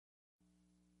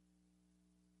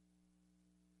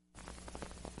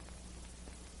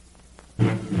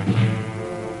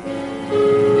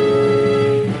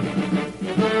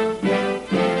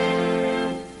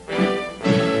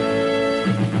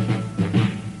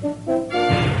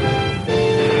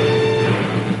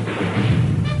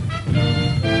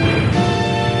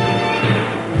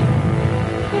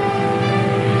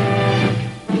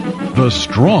The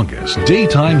strongest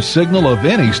daytime signal of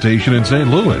any station in St.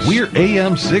 Louis. We're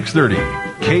AM 630,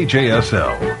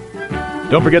 KJSL.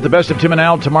 Don't forget the best of Tim and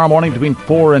Al tomorrow morning between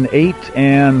 4 and 8,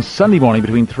 and Sunday morning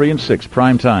between 3 and 6.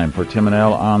 Prime time for Tim and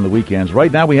Al on the weekends.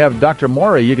 Right now we have Dr.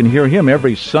 Morey. You can hear him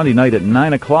every Sunday night at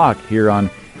 9 o'clock here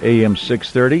on AM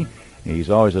 630.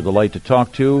 He's always a delight to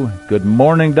talk to. Good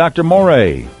morning, Dr.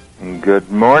 Morey.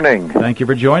 Good morning. Thank you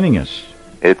for joining us.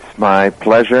 It's my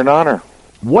pleasure and honor.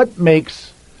 What makes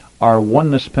our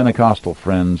Oneness Pentecostal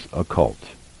friends a cult?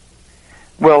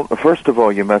 Well, first of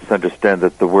all, you must understand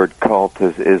that the word cult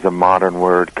is a modern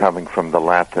word coming from the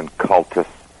Latin cultus.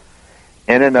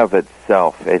 In and of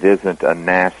itself, it isn't a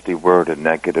nasty word, a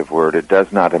negative word. It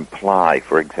does not imply,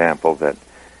 for example, that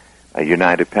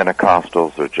United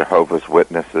Pentecostals or Jehovah's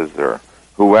Witnesses or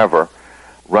whoever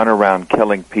run around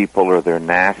killing people or they're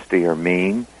nasty or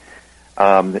mean.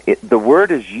 The word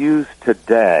is used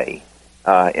today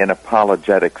in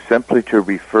apologetics simply to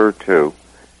refer to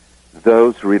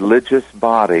those religious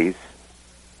bodies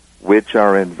which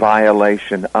are in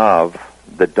violation of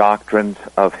the doctrines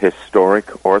of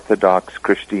historic Orthodox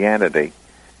Christianity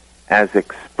as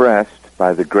expressed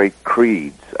by the great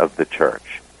creeds of the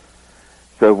church.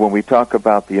 So when we talk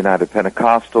about the United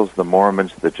Pentecostals, the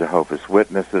Mormons, the Jehovah's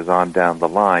Witnesses, on down the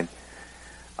line,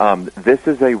 this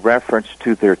is a reference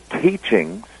to their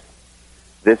teachings.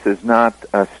 This is not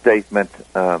a statement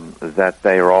that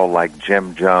they are all like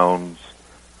Jim Jones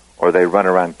or they run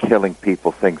around killing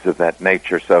people, things of that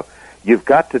nature. So you've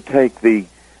got to take the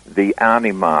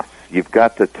animus, you've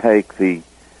got to take the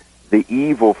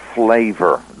evil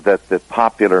flavor that the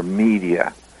popular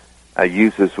media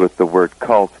uses with the word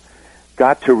cult,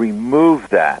 got to remove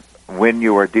that when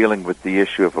you are dealing with the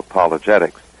issue of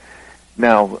apologetics.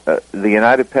 Now, the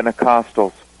United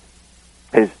Pentecostals,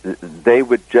 they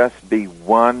would just be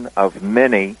one of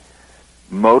many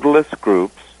modalist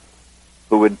groups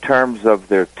who, in terms of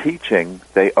their teaching,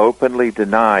 they openly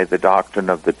deny the doctrine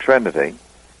of the Trinity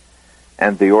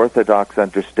and the Orthodox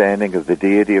understanding of the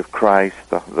deity of Christ,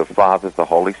 the Father, the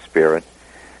Holy Spirit.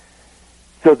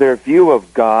 So their view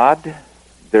of God,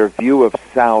 their view of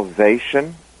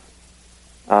salvation,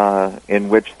 in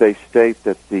which they state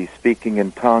that the speaking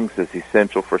in tongues is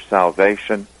essential for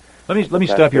salvation. Let me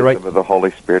stop you right. With the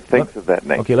Holy Spirit, things of that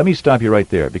nature. Okay, let me stop you right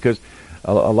there, because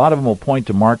a lot of them will point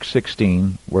to Mark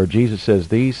 16, where Jesus says,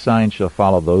 "These signs shall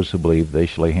follow those who believe. They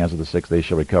shall lay hands on the sick; they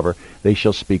shall recover. They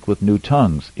shall speak with new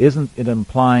tongues." Isn't it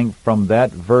implying from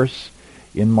that verse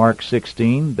in Mark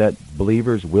 16 that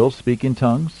believers will speak in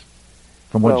tongues?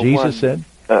 From what Jesus said.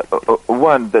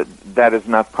 That is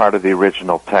not part of the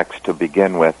original text to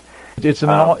begin with. It's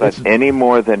any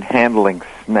more than handling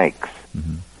snakes.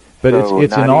 Mm-hmm. But so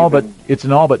it's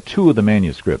in all but two of the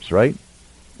manuscripts, right?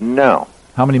 No.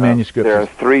 How many manuscripts? There are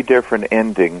three different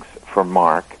endings for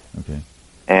Mark. Okay.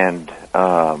 And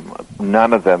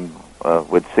none of them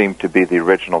would seem to be the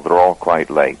original. They're all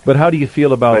quite late. But how do you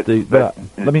feel about let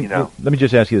me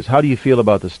just ask you this: how do you feel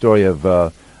about the story of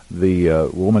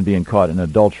the woman being caught in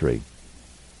adultery?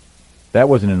 That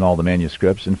wasn't in all the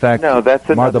manuscripts. In fact, no, that's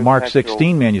the Mark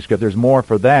 16 manuscript, there's more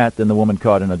for that than the woman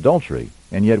caught in adultery.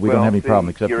 And yet we don't have any problem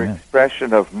accepting that. Your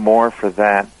expression of more for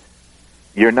that,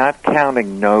 you're not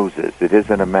counting noses. It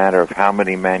isn't a matter of how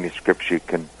many manuscripts you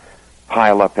can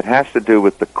pile up. It has to do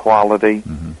with the quality,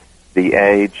 the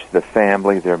age, the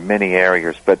family. There are many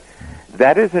areas. But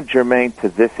that isn't germane to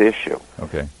this issue.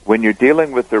 Okay. When you're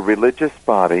dealing with a religious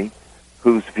body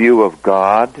whose view of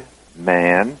God,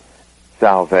 man,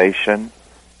 salvation,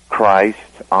 Christ,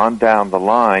 on down the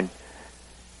line,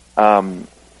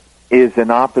 is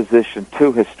in opposition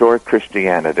to historic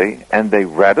Christianity, and they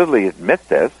readily admit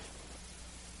this.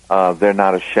 They're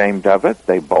not ashamed of it.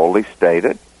 They boldly state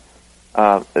it.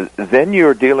 Then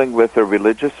you're dealing with a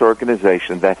religious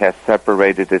organization that has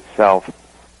separated itself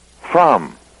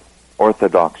from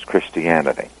Orthodox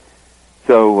Christianity.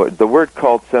 So the word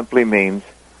cult simply means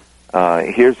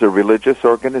here's a religious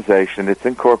organization. It's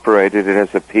incorporated. It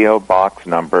has a P.O. box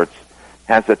number. It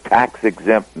has a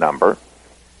tax-exempt number.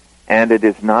 And it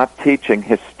is not teaching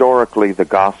historically the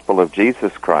gospel of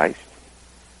Jesus Christ.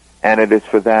 And it is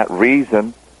for that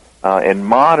reason, in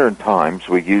modern times,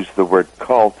 we use the word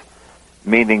cult,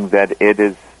 meaning that it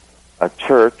is a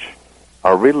church,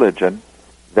 a religion,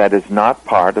 that is not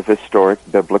part of historic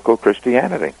biblical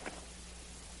Christianity.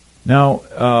 Now,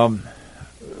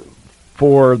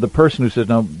 for the person who says,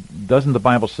 now, doesn't the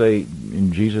Bible say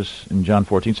in John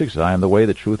 14:6, I am the way,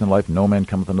 the truth, and life, no man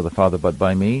cometh unto the Father but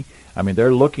by me? I mean,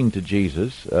 they're looking to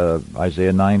Jesus.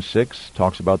 Isaiah 9:6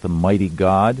 talks about the mighty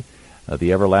God,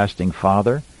 the everlasting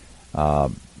Father.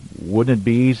 wouldn't it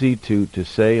be easy to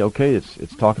say, okay,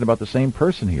 it's talking about the same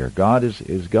person here. God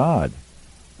is God.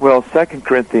 Well, 2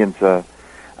 Corinthians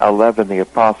 11, the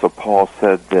Apostle Paul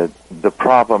said that the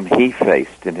problem he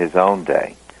faced in his own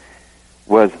day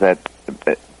was that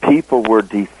people were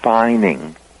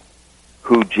defining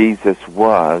who Jesus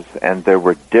was, and there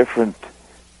were different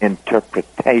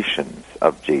interpretations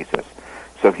of Jesus.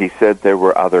 So he said there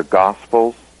were other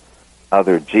gospels,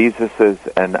 other Jesuses,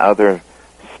 and other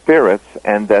spirits,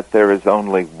 and that there is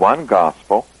only one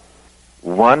gospel,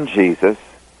 one Jesus,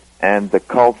 and the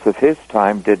cults of his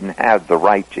time didn't have the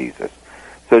right Jesus.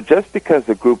 So just because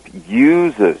a group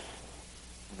uses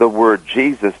the word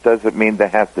Jesus doesn't mean they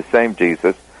have the same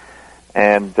Jesus.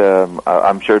 And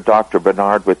I'm sure Dr.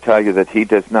 Bernard would tell you that he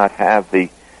does not have the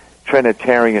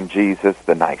Trinitarian Jesus,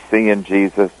 the Nicene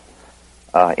Jesus,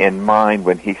 in mind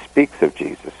when he speaks of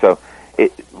Jesus. So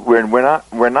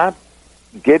we're not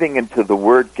getting into the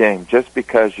word game just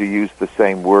because you use the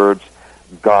same words,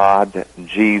 God,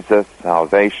 Jesus,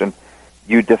 salvation.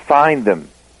 You define them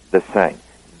the same.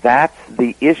 That's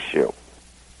the issue.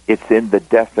 It's in the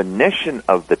definition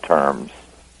of the terms,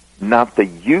 not the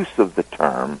use of the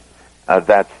term.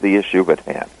 That's the issue at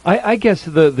hand. I guess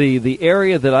the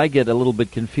area that I get a little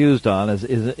bit confused on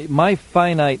is my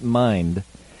finite mind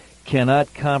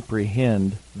cannot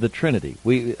comprehend the Trinity.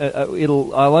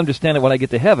 I'll understand it when I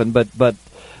get to heaven, but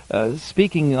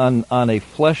speaking on a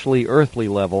fleshly, earthly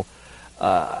level,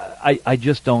 I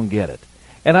just don't get it.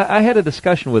 And I had a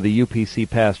discussion with a UPC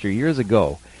pastor years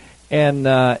ago, and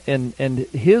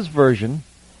his version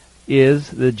is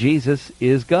that Jesus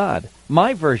is God.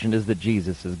 My version is that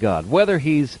Jesus is God. Whether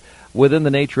he's within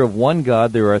the nature of one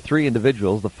God, there are three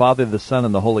individuals, the Father, the Son,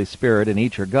 and the Holy Spirit, and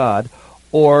each are God,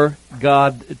 or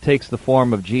God takes the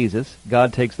form of Jesus,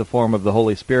 God takes the form of the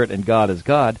Holy Spirit, and God is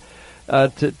God.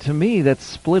 To me, that's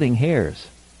splitting hairs.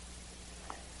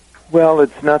 Well,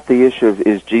 it's not the issue of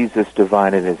is Jesus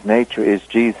divine in his nature. Is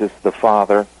Jesus the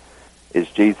Father? Is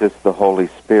Jesus the Holy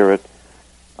Spirit?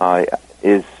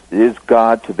 Is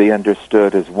God to be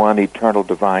understood as one eternal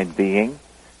divine being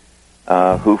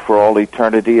who for all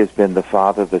eternity has been the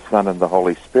Father, the Son, and the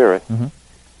Holy Spirit? Mm-hmm.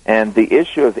 And the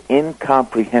issue of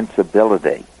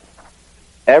incomprehensibility,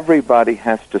 everybody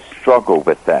has to struggle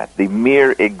with that. The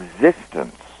mere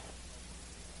existence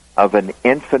of an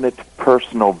infinite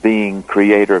personal being,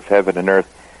 creator of heaven and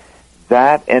earth,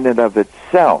 that in and of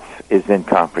itself is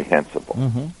incomprehensible.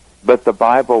 Mm-hmm. But the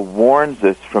Bible warns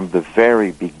us from the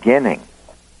very beginning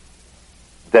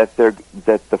that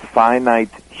the finite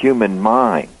human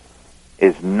mind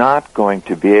is not going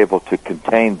to be able to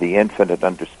contain the infinite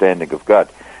understanding of God.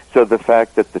 So the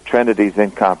fact that the Trinity is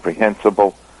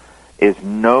incomprehensible is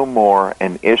no more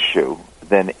an issue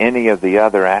than any of the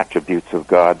other attributes of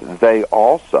God. They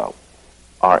also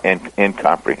are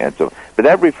incomprehensible. But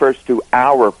that refers to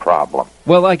our problem.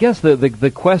 Well, I guess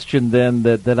the question then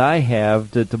that I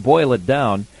have, to boil it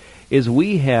down, is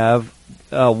we have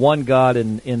one God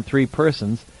in three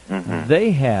persons. Mm-hmm.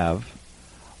 They have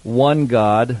one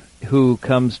God who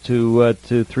comes to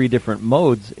three different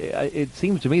modes. It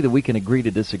seems to me that we can agree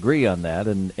to disagree on that,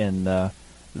 and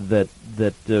that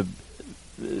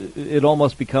it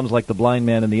almost becomes like the blind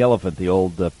man and the elephant, the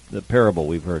old the parable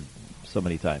we've heard so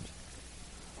many times.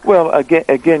 Well,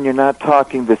 again, you're not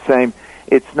talking the same.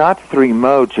 It's not three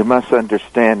modes. You must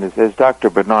understand, as Dr.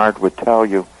 Bernard would tell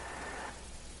you,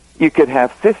 you could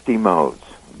have 50 modes.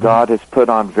 God has put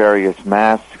on various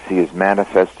masks. He has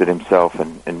manifested himself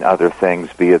in other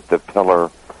things, be it the pillar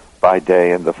by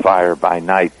day and the fire by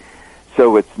night.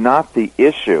 So it's not the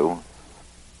issue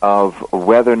of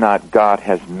whether or not God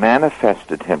has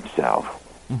manifested himself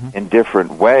in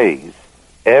different ways.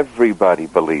 Everybody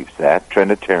believes that,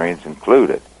 Trinitarians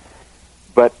included.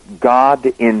 But God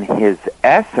in his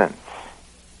essence,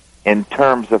 in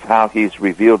terms of how he's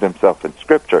revealed himself in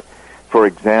Scripture, for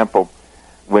example,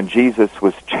 when Jesus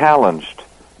was challenged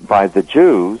by the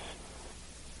Jews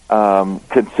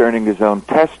concerning his own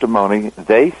testimony,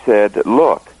 they said,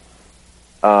 look,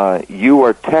 you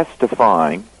are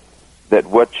testifying that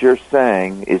what you're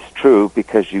saying is true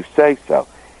because you say so.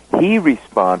 He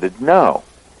responded, no.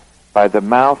 By the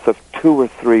mouth of two or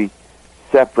three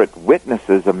separate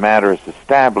witnesses, a matter is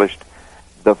established.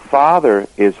 The Father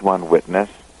is one witness,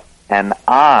 and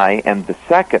I am the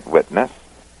second witness,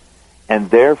 and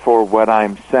therefore what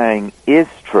I'm saying is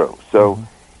true. So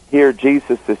here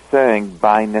Jesus is saying,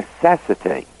 by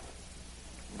necessity,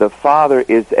 the Father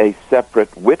is a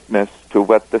separate witness to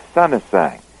what the Son is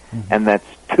saying. And that's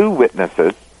two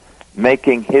witnesses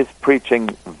making his preaching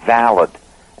valid.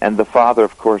 And the Father,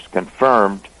 of course,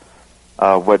 confirmed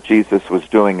what Jesus was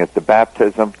doing at the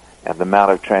baptism. and the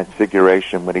Mount of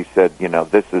Transfiguration when he said,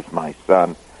 this is my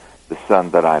son, the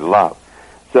son that I love.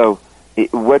 So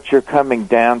what you're coming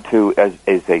down to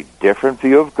is a different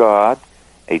view of God,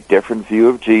 a different view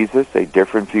of Jesus, a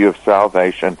different view of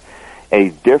salvation, a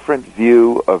different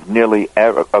view of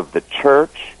of the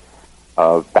church,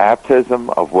 of baptism,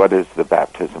 of what is the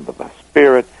baptism of the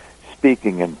Spirit,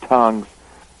 speaking in tongues.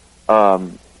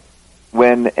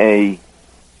 When an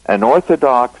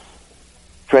Orthodox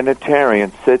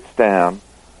Trinitarian sits down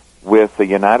with the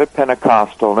United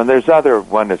Pentecostal, and there's other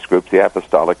oneness groups, the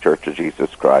Apostolic Church of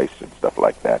Jesus Christ and stuff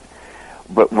like that.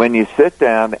 But when you sit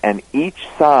down and each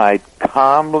side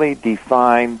calmly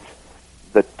defines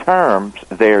the terms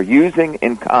they're using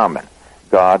in common,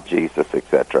 God, Jesus,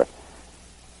 etc.,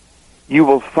 you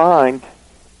will find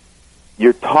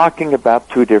you're talking about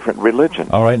two different religions.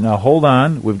 All right, now hold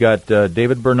on. We've got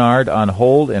David Bernard on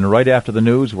hold, and right after the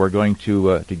news, we're going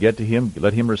to get to him,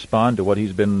 let him respond to what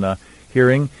he's been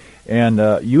hearing.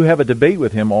 And you have a debate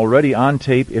with him already on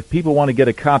tape. If people want to get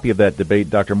a copy of that debate,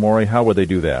 Dr. Morey, how would they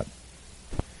do that?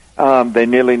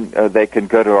 They can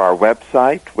go to our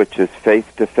website, which is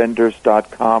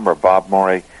faithdefenders.com or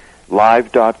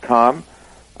bobmoreylive.com.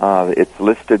 It's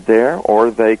listed there,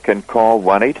 or they can call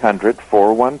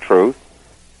 1-800-41-TRUTH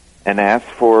and ask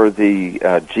for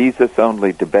the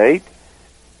Jesus-only debate,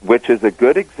 which is a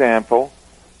good example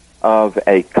of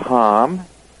a calm,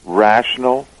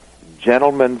 rational,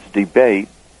 gentleman's debate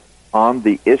on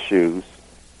the issues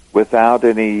without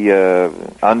any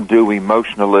undue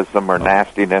emotionalism or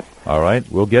nastiness. All right,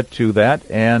 we'll get to that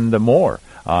and more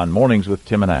on Mornings with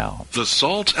Tim and Al. The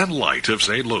Salt and Light of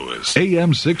St. Louis.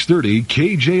 AM 630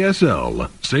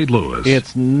 KJSL, St. Louis.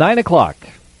 It's 9 o'clock.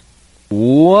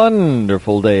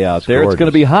 Wonderful day out there. Gorgeous. It's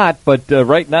going to be hot, but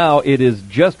right now it is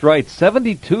just right.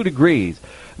 72 degrees.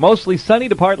 Mostly sunny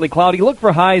to partly cloudy. Look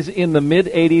for highs in the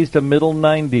mid-80s to middle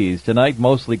 90s. Tonight,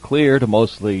 mostly clear to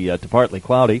to partly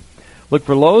cloudy. Look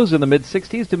for lows in the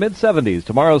mid-60s to mid-70s.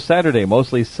 Tomorrow, Saturday,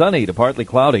 mostly sunny to partly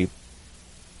cloudy.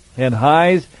 And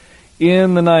highs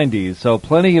in the 90s. So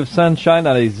plenty of sunshine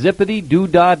on a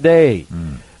zippity-doo-dah day.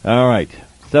 All right.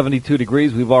 72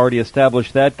 degrees. We've already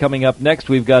established that. Coming up next,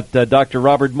 we've got Dr.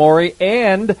 Robert Morey,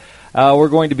 and we're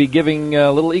going to be giving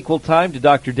a little equal time to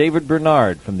Dr. David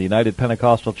Bernard from the United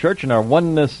Pentecostal Church in our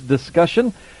oneness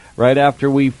discussion right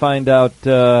after we find out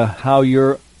how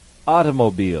your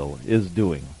automobile is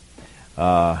doing.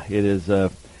 It is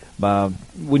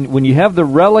when you have the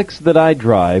relics that I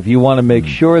drive, you want to make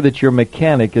sure that your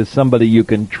mechanic is somebody you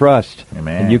can trust.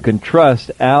 Amen. And you can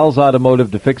trust Al's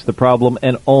Automotive to fix the problem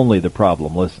and only the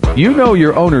problem. Listen. You know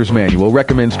your owner's manual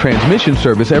recommends transmission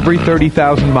service every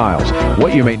 30,000 miles.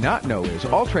 What you may not know is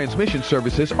all transmission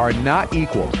services are not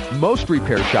equal. Most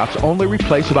repair shops only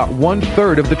replace about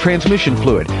 1/3 of the transmission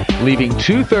fluid, leaving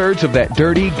 2/3 of that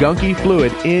dirty, gunky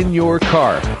fluid in your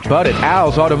car. But at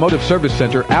Al's Automotive Service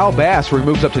Center, Al Bass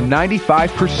removes up to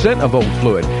 95% of old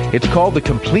fluid. It's called the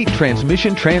Complete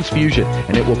Transmission Transfusion,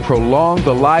 and it will prolong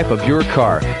the life of your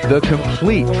car. The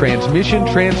Complete Transmission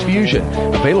Transfusion.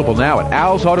 Available now at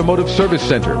Al's Automotive Service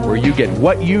Center, where you get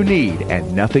what you need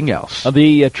and nothing else.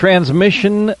 The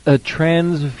transmission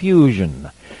transfusion.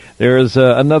 There's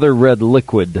another red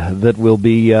liquid that will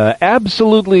be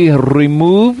absolutely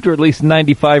removed, or at least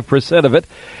 95% of it,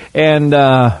 and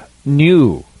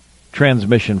new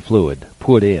transmission fluid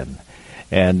put in.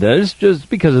 And it's just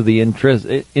because of the interest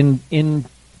in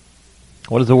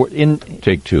what is the word?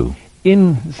 Take two.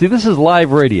 See, this is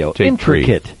live radio. Take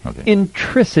Intricate. three. Okay.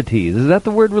 Intricities. Is that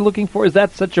the word we're looking for? Is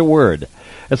that such a word?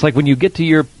 It's like when you get to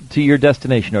your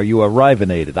destination, or you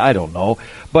arrivinated. I don't know.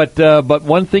 But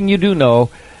one thing you do know,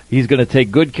 he's going to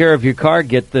take good care of your car,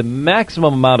 get the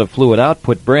maximum amount of fluid out,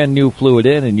 put brand new fluid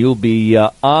in, and you'll be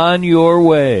on your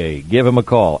way. Give him a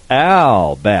call.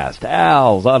 Al Bast,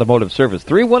 Al's Automotive Service,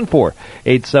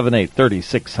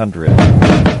 314-878-3600.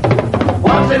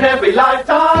 Once in every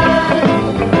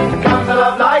lifetime comes a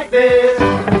love like this.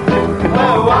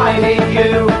 Oh, I need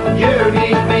you, you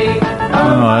need me.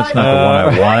 Oh, that's not the one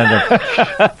I wanted.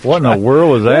 What in the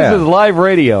world was that? This is live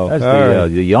radio.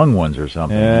 That's the young ones or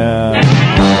something. Yeah.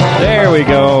 There we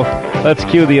go. Let's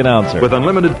cue the announcer. With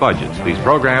unlimited budgets, these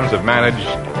programs have managed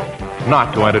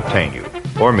not to entertain you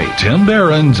or me. Tim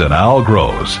Behrens and Al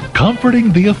Gross,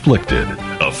 comforting the afflicted,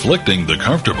 afflicting the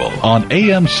comfortable on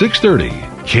AM 630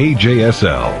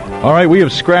 KJSL. All right, we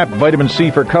have scrapped vitamin C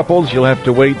for couples. You'll have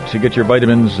to wait to get your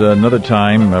vitamins another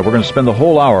time. We're going to spend the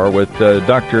whole hour with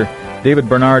Dr. David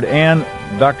Bernard and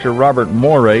Dr. Robert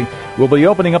Morey. We'll be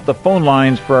opening up the phone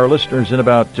lines for our listeners in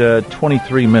about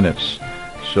 23 minutes.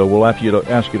 So we'll ask you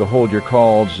to hold your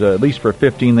calls at least for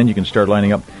 15, then you can start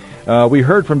lining up. We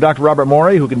heard from Dr. Robert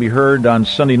Morey, who can be heard on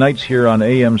Sunday nights here on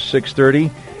AM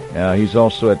 630. He's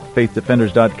also at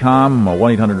faithdefenders.com,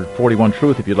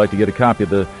 1-800-41-TRUTH, if you'd like to get a copy of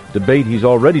the debate he's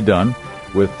already done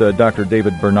with Dr.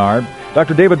 David Bernard.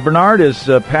 Dr. David Bernard is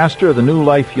pastor of the New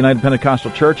Life United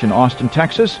Pentecostal Church in Austin,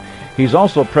 Texas. He's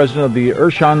also president of the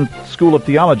Urshan School of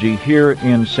Theology here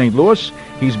in St. Louis.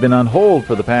 He's been on hold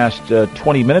for the past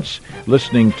 20 minutes,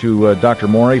 listening to Dr.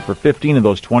 Morey for 15 of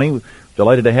those 20.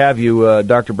 Delighted to have you,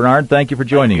 Dr. Bernard. Thank you for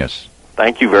joining us.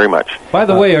 Thank you very much. By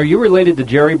the way, are you related to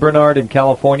Jerry Bernard in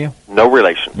California? No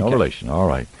relation. No relation. All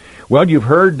right. Well, you've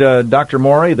heard Dr.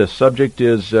 Morey. The subject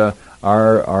is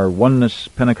our oneness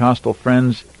Pentecostal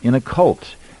friends in a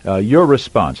cult. Your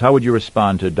response, how would you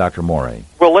respond to Dr. Morey?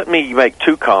 Well, let me make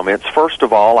two comments. First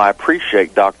of all, I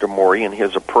appreciate Dr. Morey and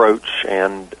his approach,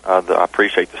 and I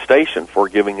appreciate the station for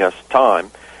giving us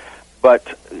time. But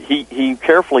he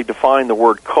carefully defined the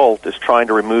word cult as trying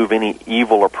to remove any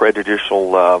evil or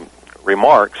prejudicial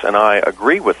remarks, and I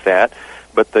agree with that.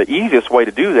 But the easiest way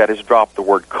to do that is drop the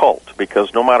word cult,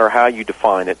 because no matter how you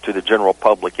define it to the general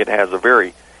public, it has a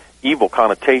very evil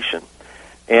connotation.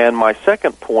 And my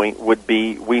second point would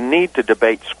be we need to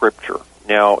debate Scripture.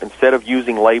 Now, instead of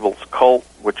using labels cult,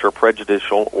 which are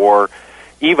prejudicial, or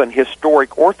even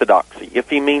historic orthodoxy,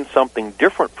 if he means something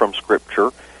different from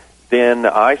Scripture, then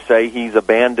I say he's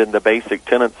abandoned the basic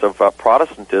tenets of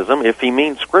Protestantism. If he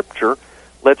means Scripture,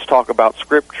 let's talk about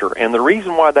Scripture. And the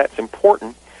reason why that's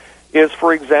important is,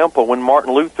 for example, when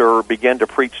Martin Luther began to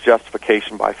preach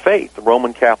justification by faith, the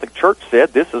Roman Catholic Church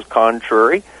said this is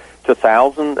contrary to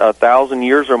 1,000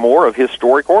 years or more of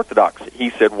historic orthodoxy. He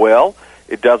said, well,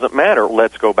 it doesn't matter.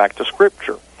 Let's go back to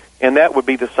Scripture. And that would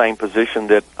be the same position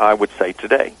that I would say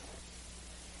today.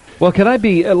 Well, can I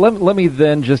be, let me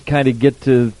then just kind of get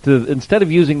to, instead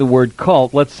of using the word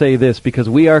cult, let's say this, because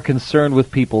we are concerned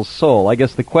with people's soul. I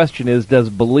guess the question is, does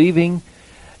believing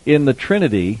in the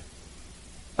Trinity,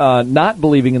 not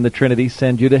believing in the Trinity,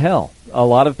 send you to hell? A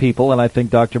lot of people, and I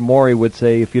think Dr. Morey would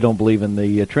say, if you don't believe in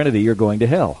the Trinity, you're going to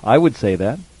hell. I would say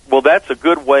that. Well, that's a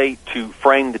good way to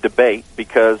frame the debate,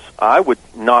 because I would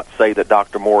not say that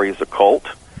Dr. Morey is a cult,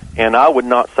 and I would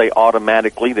not say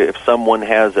automatically that if someone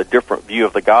has a different view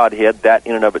of the Godhead, that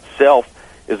in and of itself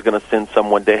is going to send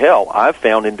someone to hell. I've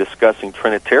found in discussing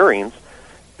Trinitarians,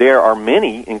 there are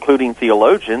many, including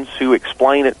theologians, who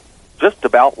explain it just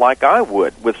about like I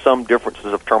would, with some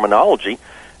differences of terminology,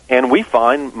 and we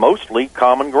find mostly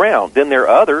common ground. Then there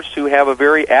are others who have a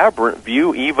very aberrant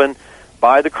view, even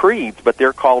by the creeds, but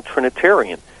they're called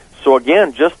Trinitarian. So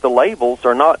again, just the labels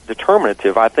are not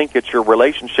determinative. I think it's your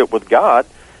relationship with God,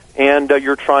 and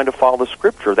you're trying to follow the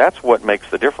Scripture. That's what makes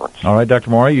the difference. All right, Dr.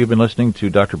 Morey, you've been listening to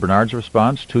Dr. Bernard's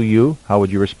response to you. How would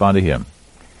you respond to him?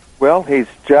 Well, he's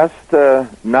just a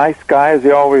nice guy, as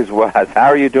he always was. How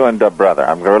are you doing, brother?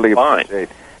 I'm really Fine. Appreciate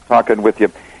talking with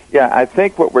you. Yeah, I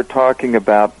think what we're talking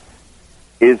about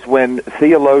is when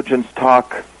theologians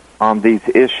talk on these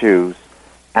issues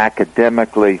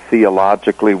academically,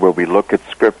 theologically, where we look at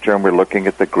Scripture and we're looking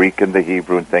at the Greek and the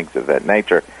Hebrew and things of that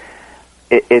nature,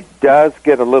 it does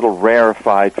get a little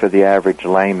rarefied for the average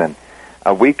layman.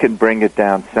 We can bring it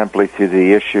down simply to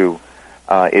the issue,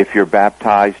 if you're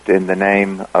baptized in the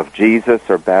name of Jesus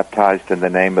or baptized in the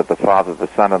name of the Father, the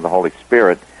Son, and the Holy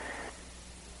Spirit,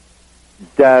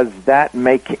 does that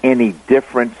make any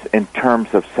difference in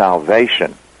terms of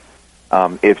salvation?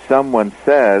 If someone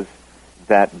says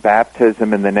that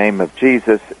baptism in the name of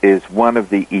Jesus is one of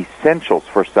the essentials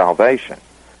for salvation,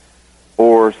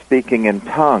 or speaking in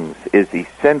tongues is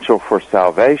essential for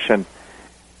salvation,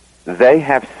 they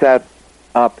have set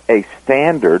up a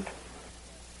standard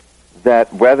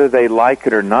that, whether they like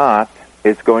it or not,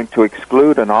 is going to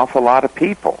exclude an awful lot of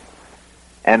people.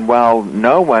 And while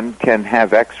no one can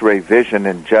have X-ray vision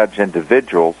and judge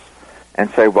individuals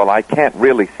and say, well, I can't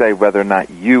really say whether or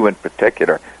not you in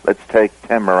particular, let's take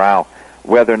Tim Morale,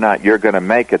 whether or not you're going to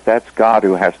make it, that's God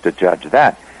who has to judge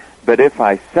that. But if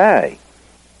I say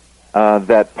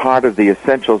that part of the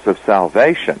essentials of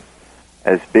salvation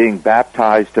as being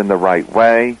baptized in the right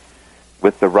way,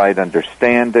 with the right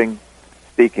understanding,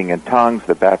 speaking in tongues,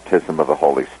 the baptism of the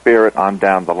Holy Spirit, on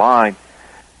down the line,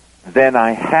 then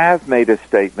I have made a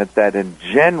statement that in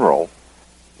general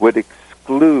would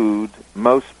exclude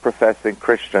most professing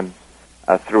Christians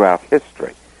throughout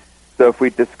history. So if we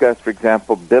discuss, for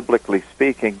example, biblically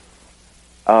speaking,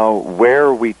 where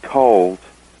are we told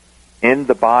in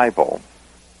the Bible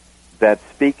that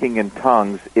speaking in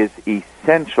tongues is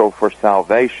essential for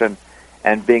salvation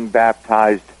and being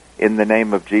baptized in the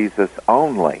name of Jesus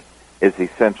only is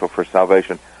essential for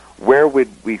salvation? Where would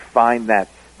we find that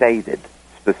stated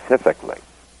specifically?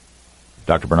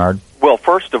 Dr. Bernard? Well,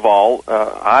 first of all,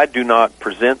 I do not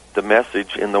present the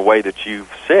message in the way that you've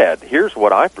said. Here's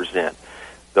what I present.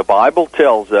 The Bible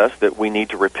tells us that we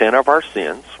need to repent of our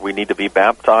sins. We need to be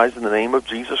baptized in the name of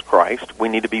Jesus Christ. We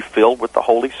need to be filled with the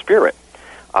Holy Spirit.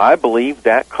 I believe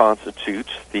that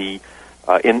constitutes the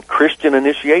in Christian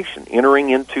initiation, entering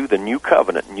into the New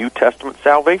Covenant, New Testament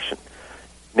salvation.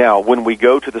 Now, when we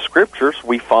go to the Scriptures,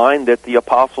 we find that the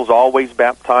apostles always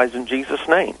baptized in Jesus'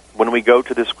 name. When we go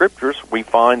to the Scriptures, we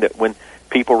find that when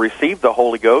people received the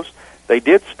Holy Ghost, they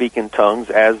did speak in tongues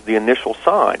as the initial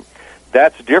sign.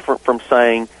 That's different from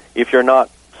saying, if you're not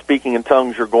speaking in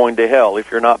tongues, you're going to hell.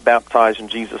 If you're not baptized in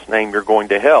Jesus' name, you're going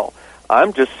to hell.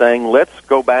 I'm just saying, let's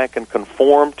go back and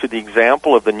conform to the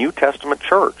example of the New Testament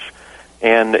church.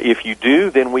 And if you do,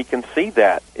 then we can see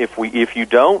that. If you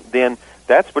don't, then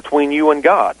that's between you and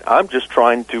God. I'm just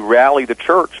trying to rally the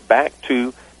church back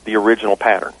to the original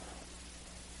pattern.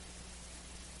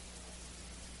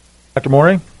 Dr.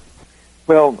 Morey?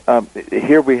 Well,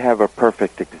 here we have a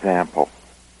perfect example.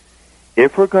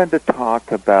 If we're going to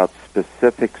talk about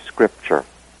specific scripture,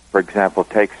 for example,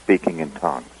 take speaking in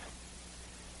tongues,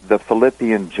 the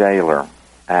Philippian jailer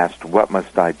asked, "What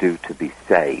must I do to be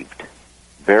saved?"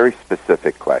 Very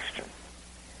specific question.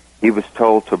 He was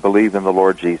told to believe in the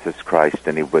Lord Jesus Christ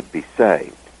and he would be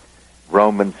saved.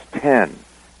 Romans 10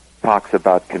 talks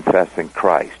about confessing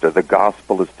Christ, or the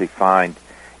gospel is defined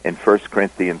in 1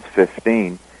 Corinthians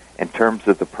 15 in terms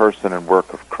of the person and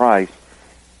work of Christ.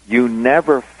 You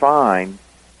never find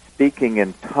speaking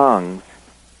in tongues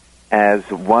as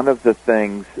one of the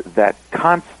things that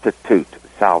constitute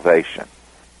salvation.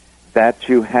 That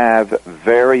you have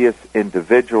various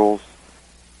individuals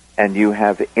and you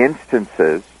have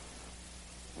instances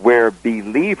where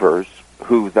believers,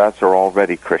 who thus are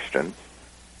already Christians,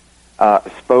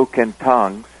 spoke in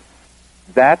tongues.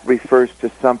 That refers to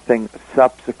something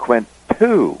subsequent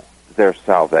to their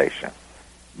salvation,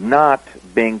 not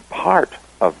being part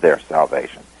of their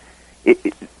salvation.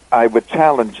 I would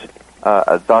challenge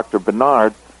Dr.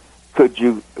 Bernard, could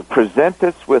you present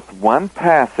us with one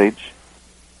passage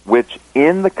which,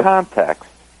 in the context,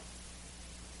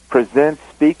 presents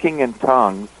speaking in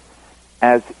tongues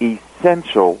as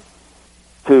essential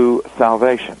to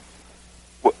salvation?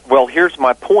 Well, here's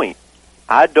my point.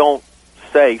 I don't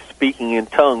say speaking in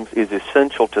tongues is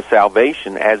essential to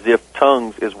salvation as if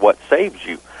tongues is what saves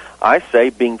you. I say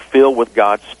being filled with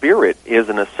God's Spirit is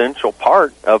an essential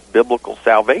part of biblical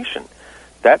salvation.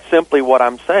 That's simply what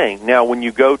I'm saying. Now, when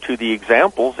you go to the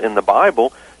examples in the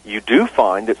Bible, you do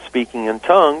find that speaking in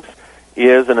tongues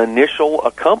is an initial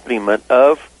accompaniment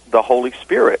of the Holy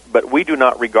Spirit. But we do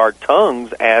not regard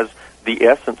tongues as the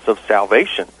essence of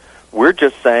salvation. We're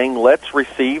just saying, let's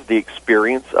receive the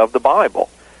experience of the Bible.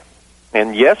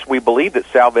 And yes, we believe that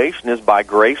salvation is by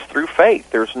grace through faith.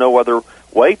 There's no other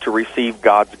way to receive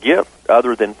God's gift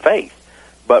other than faith.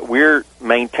 But we're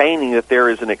maintaining that there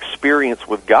is an experience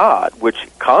with God which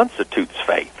constitutes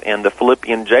faith. And the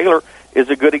Philippian jailer is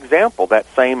a good example. That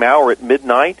same hour at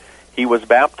midnight, he was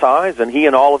baptized, and he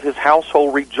and all of his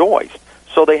household rejoiced.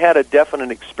 So they had a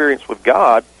definite experience with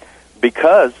God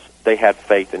because they had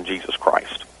faith in Jesus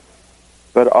Christ.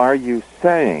 But are you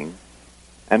saying,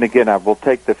 and again, I will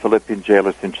take the Philippian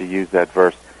jailer since you used that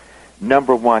verse.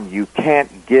 Number one, you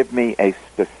can't give me a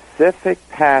specific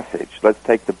passage. Let's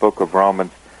take the book of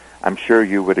Romans. I'm sure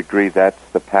you would agree that's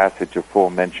the passage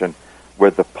aforementioned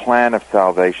where the plan of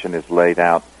salvation is laid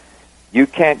out. You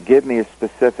can't give me a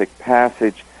specific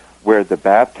passage where the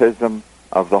baptism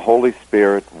of the Holy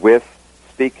Spirit with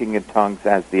speaking in tongues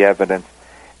as the evidence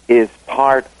is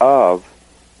part of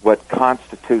what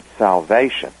constitutes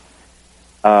salvation.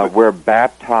 Where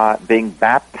being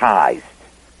baptized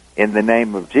in the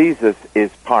name of Jesus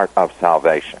is part of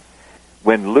salvation.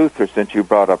 When Luther, since you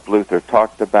brought up Luther,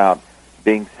 talked about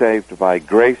being saved by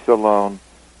grace alone,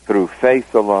 through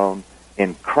faith alone,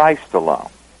 in Christ alone,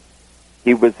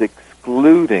 he was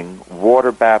excluding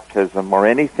water baptism or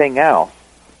anything else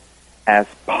as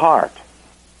part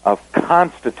of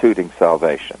constituting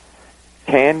salvation.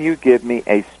 Can you give me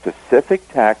a specific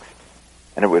text,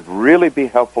 and it would really be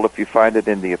helpful if you find it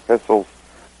in the epistles,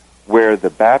 where the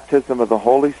baptism of the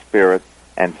Holy Spirit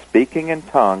and speaking in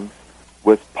tongues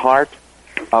was part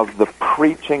of the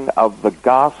preaching of the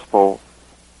gospel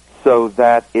so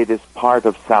that it is part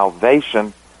of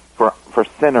salvation for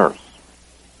sinners?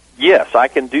 Yes, I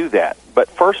can do that. But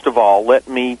first of all, let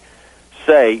me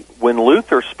say, when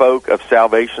Luther spoke of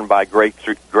salvation by grace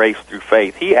through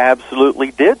faith, he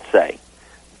absolutely did say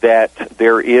that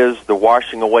there is the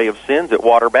washing away of sins at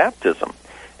water baptism.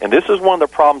 And this is one of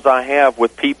the problems I have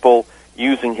with people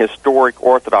using historic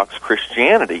Orthodox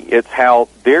Christianity. It's how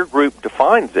their group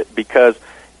defines it, because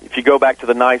if you go back to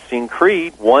the Nicene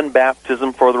Creed, one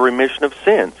baptism for the remission of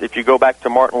sins. If you go back to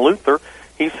Martin Luther,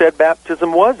 he said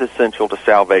baptism was essential to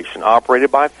salvation,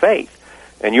 operated by faith.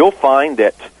 And you'll find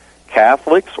that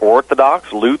Catholics,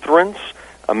 Orthodox, Lutherans,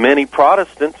 many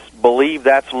Protestants believe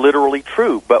that's literally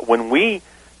true. But when we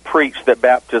preach that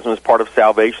baptism is part of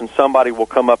salvation, somebody will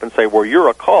come up and say, well, you're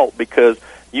a cult because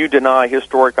you deny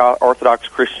historic Orthodox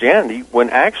Christianity, when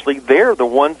actually they're the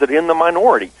ones that are in the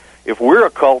minority. If we're a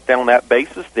cult on that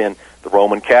basis, then the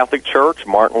Roman Catholic Church,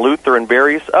 Martin Luther, and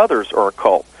various others are a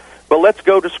cult. But let's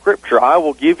go to Scripture. I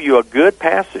will give you a good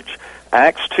passage.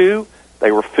 Acts 2,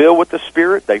 they were filled with the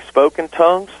Spirit. They spoke in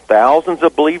tongues. Thousands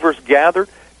of believers gathered.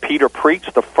 Peter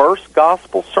preached the first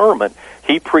gospel sermon.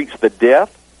 He preached the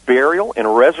death, burial,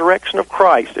 and resurrection of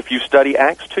Christ, if you study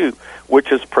Acts 2,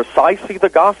 which is precisely the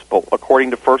gospel, according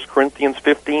to 1 Corinthians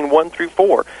 15, 1 through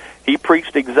 4. He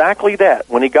preached exactly that.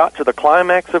 When he got to the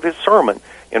climax of his sermon,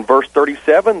 in verse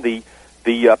 37,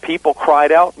 the people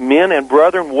cried out, men and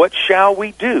brethren, what shall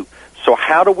we do? So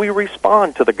how do we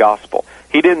respond to the gospel?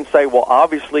 He didn't say, well,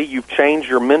 obviously you've changed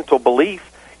your mental belief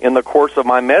in the course of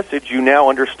my message. You now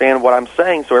understand what I'm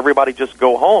saying, so everybody just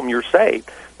go home, you're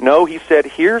saved. No, he said,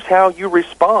 here's how you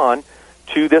respond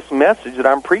to this message that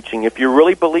I'm preaching. If you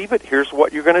really believe it, here's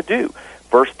what you're going to do.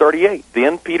 Verse 38,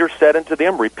 then Peter said unto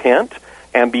them, repent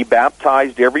and be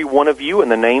baptized every one of you in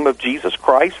the name of Jesus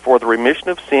Christ for the remission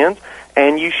of sins,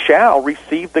 and you shall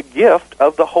receive the gift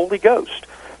of the Holy Ghost.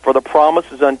 For the promise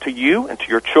is unto you and to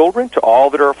your children, to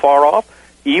all that are far off,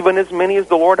 even as many as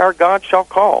the Lord our God shall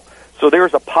call. So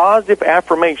there's a positive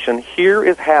affirmation. Here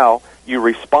is how you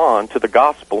respond to the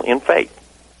gospel in faith.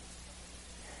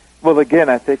 Well, again,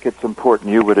 I think it's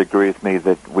important, you would agree with me,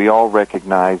 that we all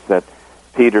recognize that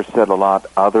Peter said a lot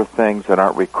other things that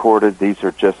aren't recorded. These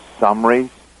are just summaries.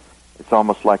 It's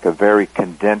almost like a very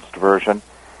condensed version.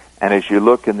 And as you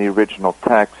look in the original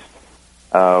text,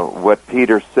 what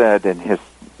Peter said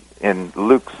in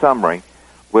Luke's summary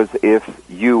was, if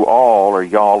you all, or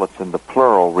y'all, it's in the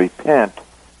plural, repent,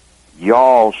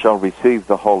 y'all shall receive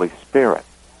the Holy Spirit.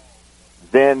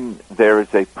 Then there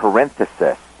is a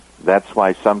parenthesis. That's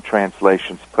why some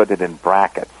translations put it in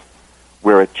brackets,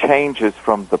 where it changes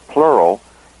from the plural,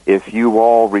 if you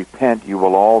all repent, you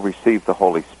will all receive the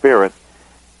Holy Spirit.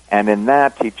 And in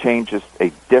that, he changes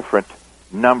a different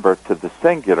number to the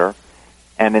singular.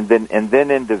 And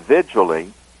then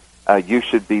individually, you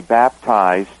should be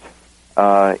baptized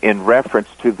in reference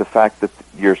to the fact that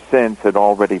your sins had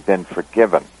already been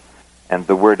forgiven. And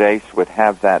the word ace would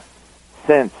have that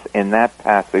sense in that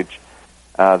passage,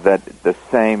 that the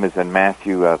same as in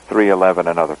Matthew 3:11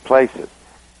 and other places.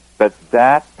 But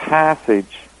that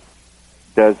passage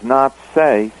does not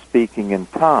say speaking in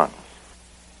tongues.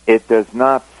 It does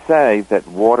not say that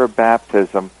water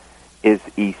baptism is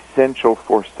essential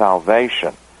for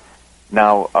salvation.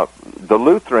 Now, the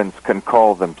Lutherans can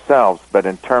call themselves, but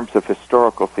in terms of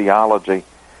historical theology,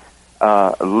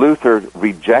 Luther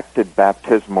rejected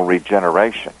baptismal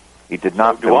regeneration. He did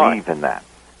not believe in that.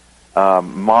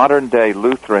 Modern-day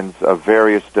Lutherans of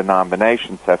various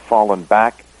denominations have fallen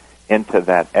back into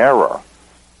that error.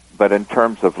 But in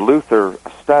terms of Luther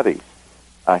studies,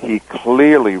 he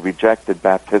clearly rejected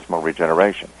baptismal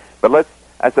regeneration. But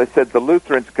as I said, the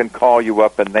Lutherans can call you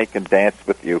up and they can dance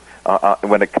with you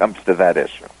when it comes to that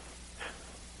issue.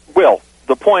 Well,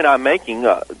 the point I'm making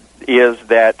is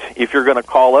that if you're going to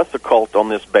call us a cult on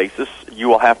this basis, you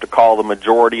will have to call the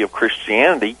majority of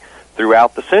Christianity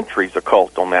throughout the centuries a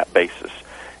cult on that basis.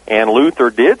 And Luther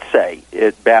did say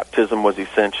baptism was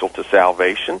essential to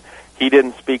salvation. He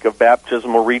didn't speak of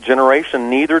baptismal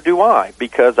regeneration, neither do I,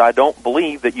 because I don't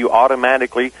believe that you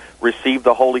automatically receive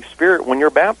the Holy Spirit when you're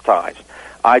baptized.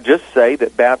 I just say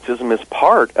that baptism is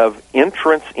part of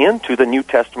entrance into the New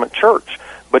Testament church,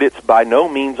 but it's by no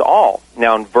means all.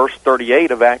 Now, in verse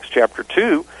 38 of Acts chapter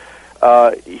 2,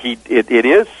 it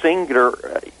is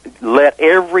singular, let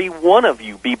every one of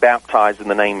you be baptized in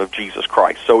the name of Jesus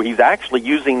Christ. So he's actually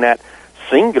using that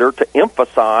singular to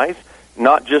emphasize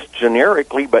not just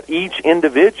generically, but each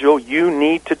individual, you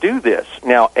need to do this.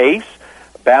 Now, ace,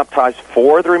 baptized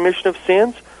for the remission of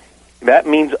sins, that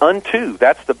means unto.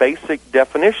 That's the basic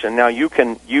definition. Now, you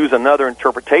can use another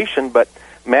interpretation, but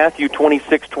Matthew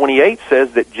 26:28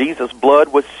 says that Jesus' blood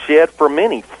was shed for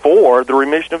many for the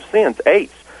remission of sins.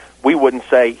 Ace. We wouldn't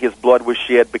say his blood was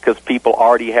shed because people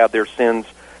already have their sins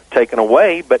taken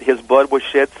away, but his blood was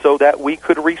shed so that we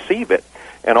could receive it.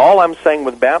 And all I'm saying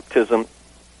with baptism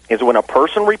is when a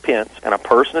person repents and a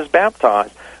person is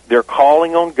baptized, they're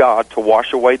calling on God to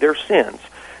wash away their sins.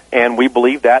 And we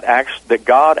believe that that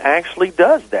God actually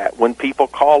does that when people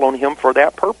call on him for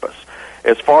that purpose.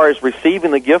 As far as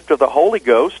receiving the gift of the Holy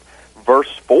Ghost,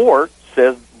 verse 4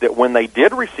 says that when they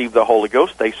did receive the Holy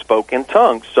Ghost, they spoke in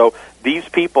tongues. So these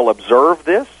people observed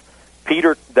this.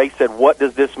 Peter, they said, what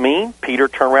does this mean? Peter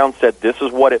turned around and said, this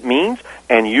is what it means,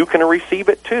 and you can receive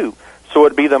it too. So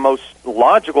it'd be the most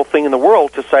logical thing in the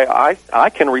world to say, I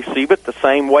can receive it the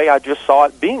same way I just saw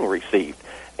it being received.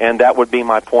 And that would be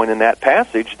my point in that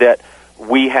passage, that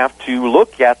we have to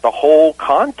look at the whole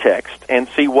context and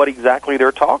see what exactly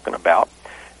they're talking about.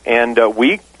 And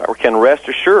we can rest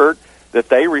assured that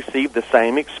they received the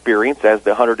same experience as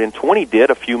the 120 did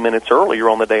a few minutes earlier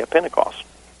on the day of Pentecost.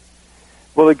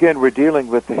 Well, again, we're dealing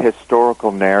with the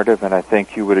historical narrative, and I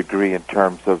think you would agree in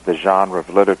terms of the genre of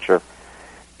literature.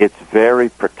 It's very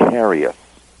precarious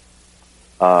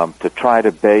to try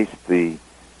to base the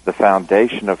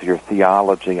foundation of your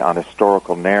theology on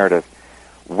historical narrative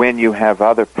when you have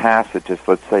other passages,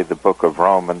 let's say the book of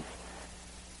Romans,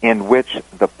 in which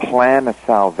the plan of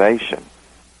salvation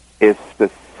is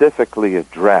specifically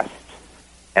addressed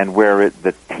and where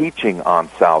the teaching on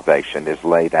salvation is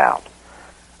laid out.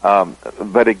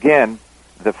 But again,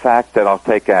 the fact that, I'll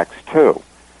take Acts 2,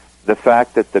 the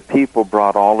fact that the people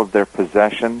brought all of their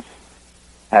possessions,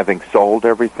 having sold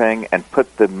everything, and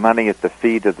put the money at the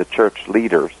feet of the church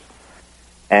leaders,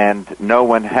 and no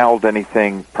one held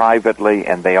anything privately,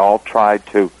 and they all tried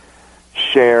to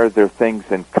share their things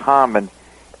in common,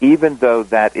 even though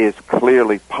that is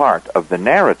clearly part of the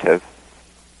narrative.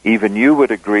 Even you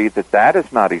would agree that that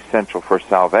is not essential for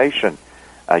salvation.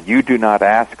 You do not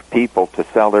ask people to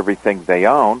sell everything they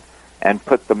own and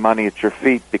put the money at your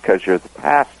feet because you're the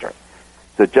pastor.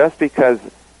 So just because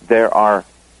there are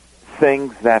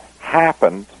things that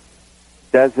happened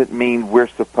doesn't mean we're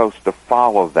supposed to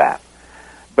follow that.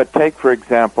 But take, for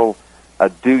example,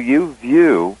 do you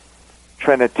view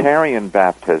Trinitarian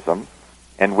baptism,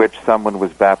 in which someone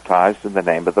was baptized in the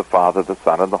name of the Father, the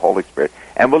Son, and the Holy Spirit,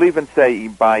 and we'll even say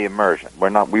by immersion.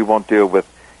 We won't deal with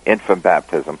infant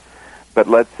baptism. But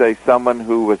let's say someone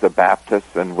who was a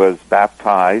Baptist and was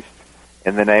baptized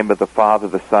in the name of the Father,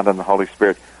 the Son, and the Holy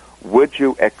Spirit, would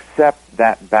you accept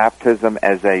that baptism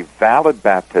as a valid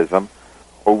baptism,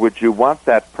 or would you want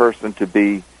that person to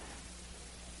be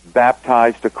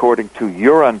baptized according to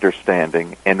your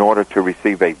understanding in order to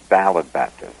receive a valid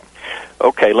baptism?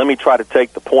 Okay, let me try to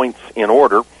take the points in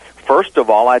order. First of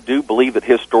all, I do believe that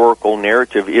historical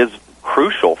narrative is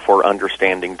crucial for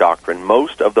understanding doctrine.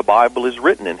 Most of the Bible is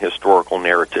written in historical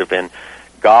narrative, and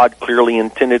God clearly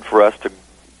intended for us to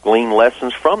glean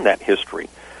lessons from that history.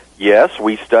 Yes,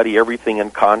 we study everything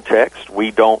in context.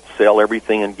 We don't sell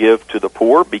everything and give to the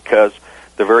poor because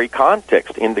the very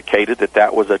context indicated that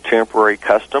that was a temporary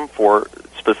custom for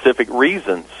specific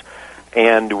reasons.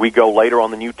 And we go later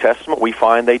on the New Testament, we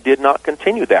find they did not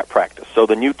continue that practice. So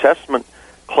the New Testament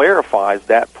clarifies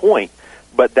that point.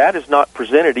 But that is not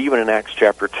presented even in Acts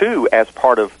chapter 2 as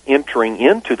part of entering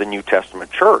into the New Testament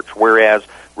church, whereas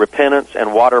repentance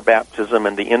and water baptism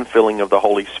and the infilling of the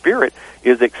Holy Spirit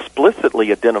is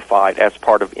explicitly identified as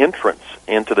part of entrance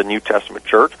into the New Testament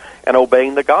church and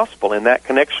obeying the gospel. In that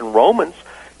connection, Romans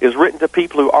is written to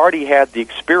people who already had the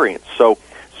experience. So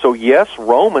yes,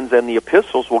 Romans and the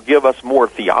epistles will give us more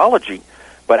theology,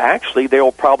 but actually they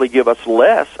will probably give us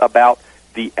less about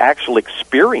the actual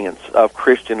experience of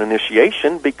Christian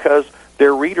initiation because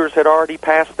their readers had already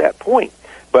passed that point.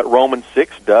 But Romans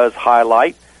 6 does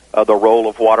highlight the role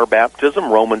of water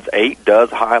baptism. Romans 8 does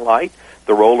highlight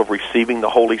the role of receiving the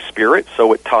Holy Spirit,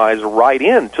 so it ties right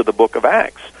into the book of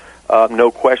Acts. No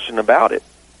question about it.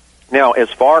 Now, as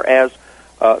far as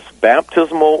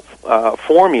baptismal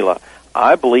formula,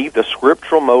 I believe the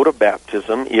scriptural mode of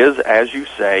baptism is, as you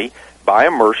say, by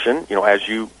immersion, as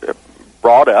you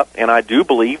brought up, and I do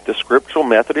believe the scriptural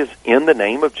method is in the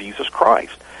name of Jesus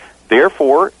Christ.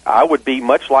 Therefore, I would be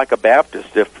much like a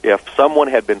Baptist if someone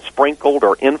had been sprinkled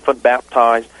or infant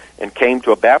baptized and came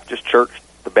to a Baptist church.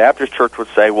 The Baptist church would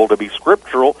say, well, to be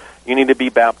scriptural, you need to be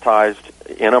baptized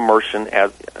in immersion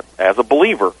as a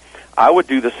believer. I would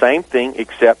do the same thing,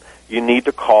 except you need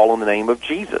to call on the name of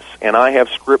Jesus. And I have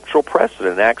scriptural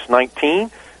precedent. In Acts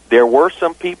 19, there were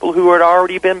some people who had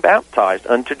already been baptized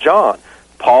unto John.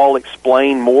 Paul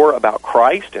explained more about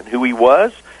Christ and who he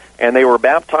was, and they were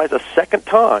baptized a second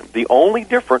time, the only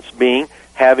difference being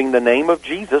having the name of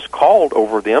Jesus called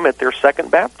over them at their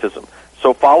second baptism.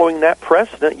 So following that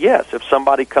precedent, yes, if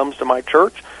somebody comes to my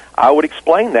church, I would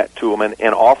explain that to them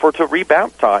and offer to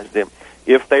rebaptize them.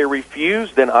 If they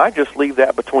refuse, then I just leave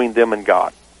that between them and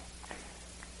God.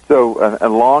 So a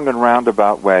long and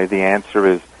roundabout way, the answer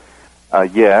is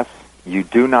yes, you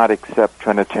do not accept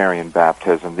Trinitarian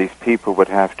baptism, these people would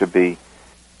have to be,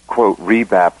 quote,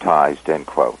 rebaptized, end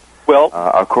quote. Well,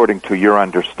 according to your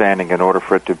understanding, in order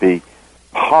for it to be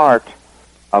part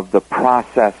of the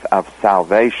process of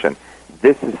salvation.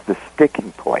 This is the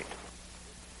sticking point.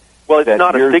 Well, it's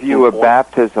not a sticking point. Your view of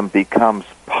baptism becomes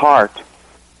part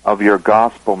of your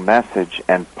gospel message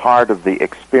and part of the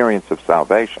experience of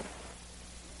salvation.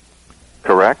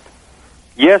 Correct?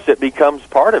 Yes, it becomes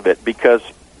part of it because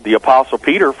the Apostle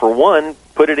Peter, for one,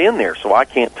 put it in there, so I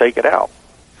can't take it out.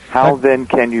 How then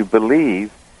can you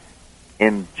believe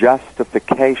in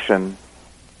justification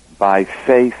by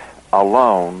faith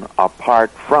alone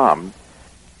apart from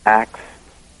acts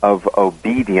of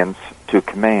obedience to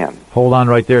command? Hold on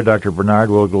right there, Dr. Bernard.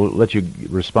 We'll let you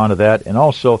respond to that. And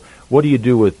also, what do you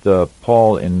do with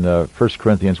Paul in 1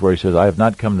 Corinthians where he says, I have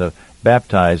not come to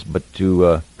baptize, but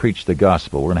to preach the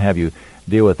gospel? We're going to have you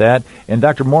deal with that. And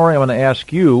Dr. Morey, I want to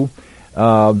ask you,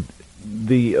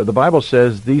 the Bible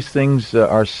says these things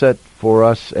are set for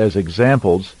us as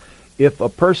examples. If a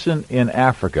person in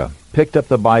Africa picked up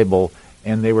the Bible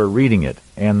and they were reading it,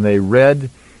 and they read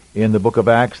in the book of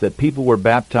Acts that people were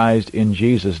baptized in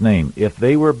Jesus' name, if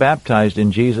they were baptized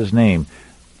in Jesus' name,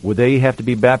 would they have to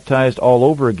be baptized all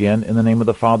over again in the name of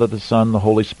the Father, the Son, the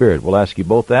Holy Spirit? We'll ask you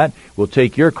both that. We'll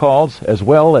take your calls as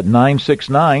well at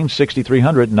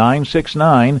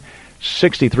 969-6300,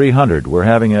 969-6300. We're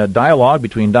having a dialogue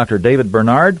between Dr. David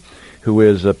Bernard, who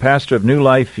is a pastor of New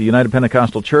Life United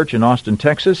Pentecostal Church in Austin,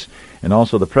 Texas, and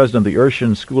also the president of the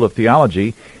Urshan School of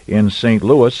Theology in St.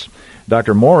 Louis.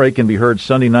 Dr. Morey can be heard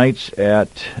Sunday nights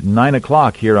at 9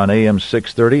 o'clock here on AM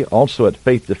 630, also at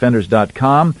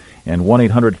faithdefenders.com and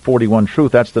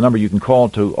 1-800-41-TRUTH. That's the number you can call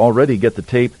to already get the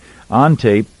tape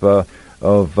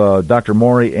of Dr.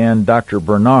 Morey and Dr.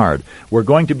 Bernard. We're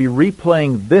going to be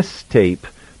replaying this tape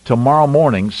tomorrow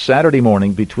morning, Saturday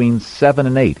morning, between 7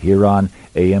 and 8 here on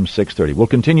AM 630. We'll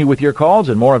continue with your calls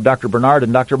and more of Dr. Bernard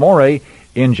and Dr. Morey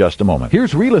in just a moment.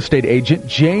 Here's real estate agent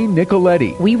Jane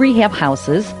Nicoletti. We rehab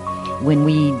houses. When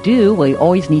we do, we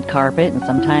always need carpet and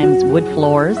sometimes wood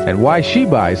floors. And why she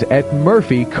buys at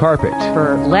Murphy Carpet.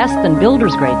 For less than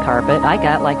builder's grade carpet, I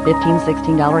got like $15,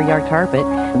 $16 a yard carpet.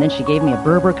 And then she gave me a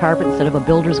Berber carpet instead of a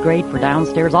builder's grade for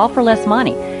downstairs, all for less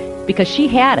money. Because she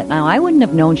had it. Now, I wouldn't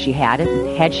have known she had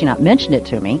it had she not mentioned it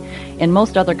to me. And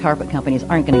most other carpet companies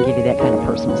aren't going to give you that kind of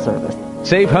personal service.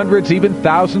 Save hundreds, even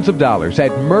thousands of dollars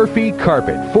at Murphy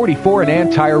Carpet, 44 and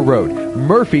Antire Road.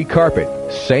 Murphy Carpet.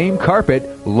 Same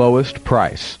carpet, lowest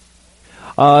price.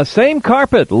 Same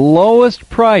carpet, lowest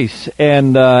price,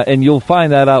 and you'll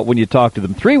find that out when you talk to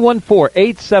them.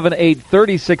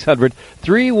 314-878-3600,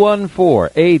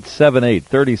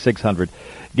 314-878-3600.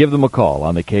 Give them a call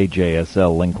on the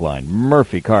KJSL link line.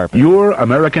 Murphy Carpet. Your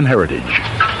American heritage.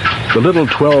 The little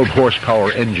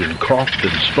 12-horsepower engine coughed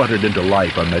and sputtered into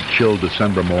life on that chill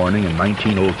December morning in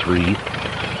 1903.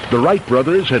 The Wright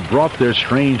brothers had brought their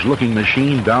strange-looking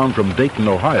machine down from Dayton,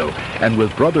 Ohio, and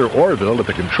with Brother Orville at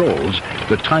the controls,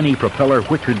 the tiny propeller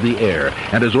whickered the air,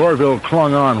 and as Orville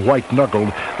clung on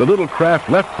white-knuckled, the little craft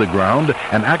left the ground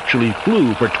and actually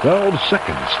flew for 12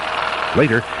 seconds.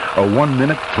 Later, a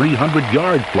 1-minute,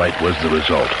 300-yard flight was the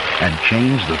result, and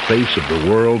changed the face of the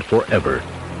world forever.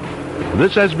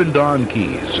 This has been Don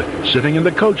Keyes, sitting in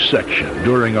the coach section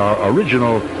during our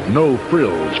original No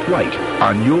Frills flight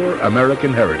on Your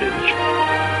American Heritage.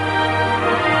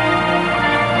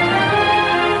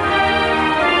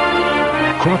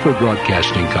 Crawford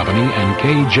Broadcasting Company and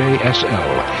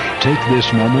KJSL take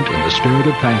this moment in the spirit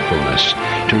of thankfulness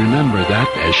to remember that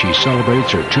as she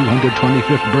celebrates her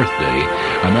 225th birthday,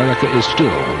 America is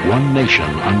still one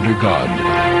nation under God.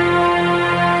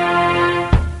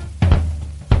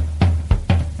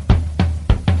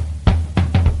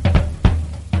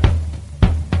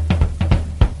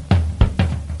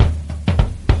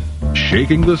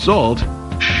 Shaking the salt,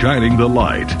 shining the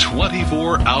light.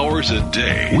 24 hours a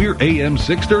day. We're AM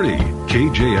 630,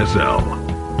 KJSL.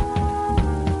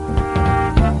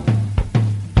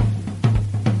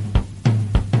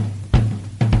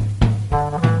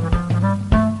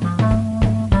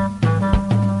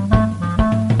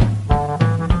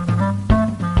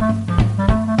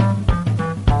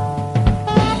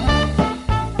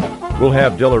 We'll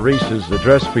have Della Reese's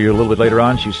address for you a little bit later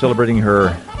on. She's celebrating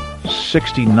her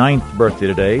 69th birthday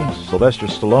today. Sylvester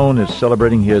Stallone is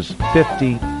celebrating his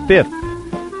 55th.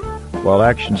 While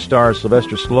action star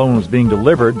Sylvester Stallone was being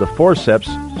delivered, the forceps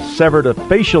severed a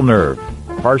facial nerve,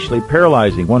 partially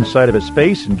paralyzing one side of his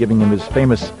face and giving him his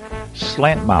famous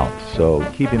slant mouth. So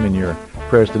keep him in your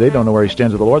prayers today. Don't know where he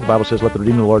stands with the Lord. The Bible says, let the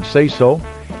Redeemer of the Lord say so.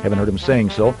 Haven't heard him saying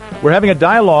so. We're having a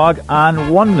dialogue on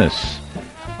oneness.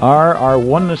 are our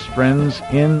oneness friends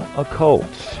in a cult?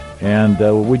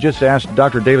 And we just asked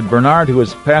Dr. David Bernard, who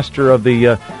is pastor of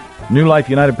the New Life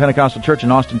United Pentecostal Church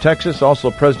in Austin, Texas, also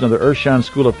president of the Urshan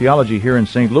School of Theology here in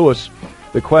St. Louis.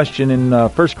 The question in 1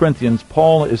 Corinthians,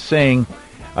 Paul is saying,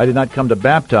 I did not come to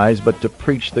baptize, but to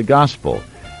preach the gospel.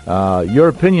 Your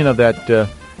opinion of that,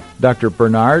 Dr.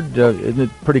 Bernard, isn't it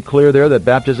pretty clear there that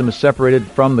baptism is separated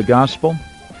from the gospel?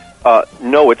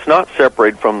 No, it's not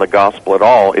separated from the gospel at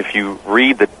all. If you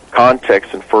read the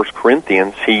context in 1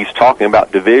 Corinthians, he's talking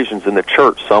about divisions in the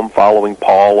church, some following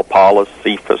Paul, Apollos,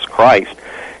 Cephas, Christ.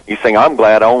 He's saying, I'm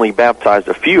glad I only baptized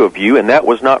a few of you, and that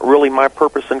was not really my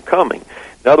purpose in coming.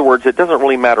 In other words, it doesn't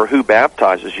really matter who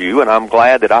baptizes you, and I'm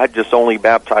glad that I just only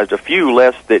baptized a few,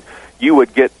 lest that you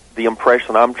would get the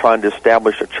impression I'm trying to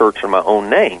establish a church in my own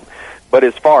name. But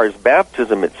as far as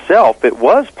baptism itself, it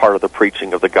was part of the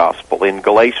preaching of the gospel. In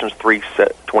Galatians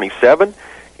 3:27,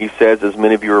 he says, as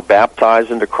many of you are baptized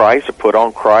into Christ or put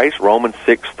on Christ. Romans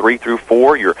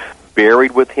 6:3-4, you're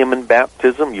buried with him in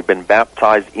baptism. You've been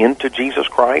baptized into Jesus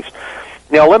Christ.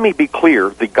 Now, let me be clear.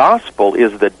 The gospel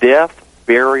is the death,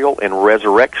 burial, and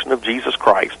resurrection of Jesus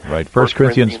Christ. Right, 1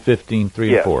 Corinthians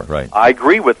 15:3-4, right. I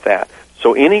agree with that.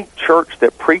 So any church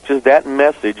that preaches that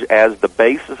message as the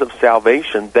basis of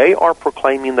salvation, they are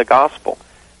proclaiming the gospel.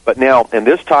 But now, and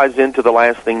this ties into the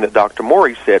last thing that Dr.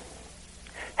 Morey said,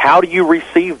 how do you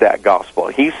receive that gospel?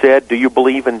 He said, do you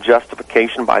believe in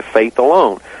justification by faith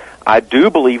alone? I do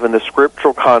believe in the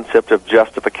scriptural concept of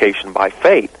justification by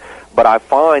faith, but I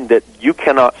find that you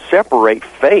cannot separate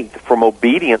faith from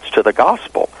obedience to the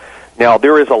gospel. Now,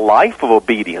 there is a life of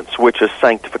obedience, which is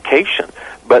sanctification,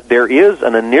 but there is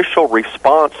an initial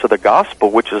response to the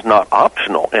gospel, which is not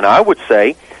optional. And I would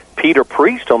say, Peter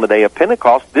preached on the day of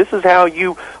Pentecost, this is how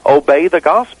you obey the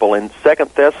gospel. And 2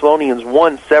 Thessalonians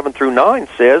 1:7-9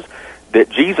 says that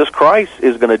Jesus Christ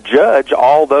is going to judge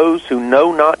all those who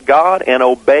know not God and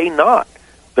obey not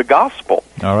the gospel.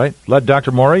 All right. Let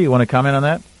Dr. Morey, you want to comment on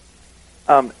that?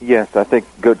 Yes, I think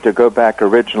to go back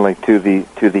originally to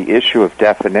the issue of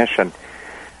definition.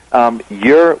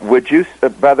 Would you?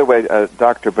 By the way,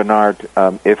 Dr. Bernard,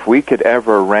 if we could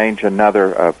ever arrange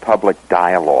another public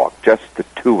dialogue, just the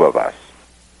two of us,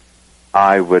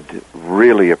 I would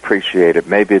really appreciate it.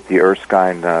 Maybe at the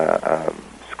Erskine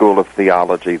School of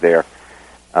Theology there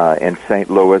in St.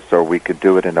 Louis, or we could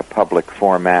do it in a public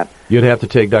format. You'd have to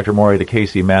take Dr. Morey to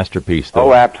Casey Masterpiece,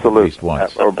 though. Oh, absolutely. At least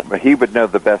once. Or he would know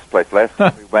the best place. Last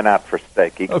time we went out for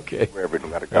steak. He okay. Wherever we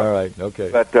got to go. All right,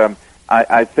 okay. But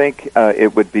I think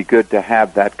it would be good to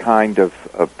have that kind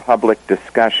of public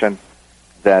discussion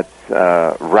that's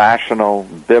rational,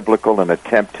 biblical, and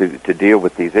attempt to deal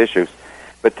with these issues.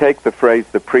 But take the phrase,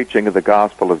 the preaching of the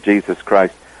gospel of Jesus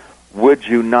Christ. Would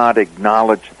you not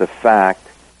acknowledge the fact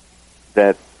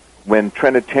that when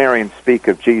Trinitarians speak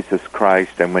of Jesus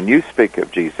Christ and when you speak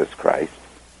of Jesus Christ,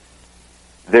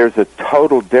 there's a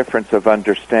total difference of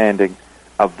understanding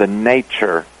of the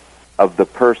nature of the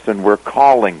person we're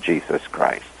calling Jesus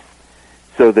Christ,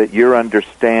 so that your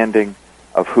understanding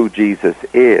of who Jesus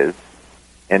is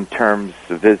in terms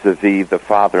vis-a-vis the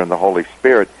Father and the Holy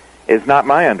Spirit is not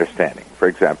my understanding, for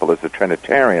example, as a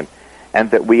Trinitarian, and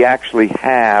that we actually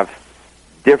have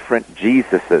different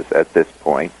Jesuses at this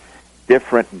point,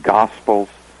 different gospels,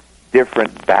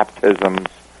 different baptisms,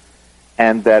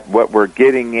 and that what we're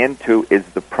getting into is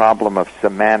the problem of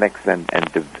semantics and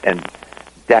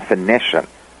definition.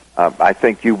 I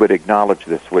think you would acknowledge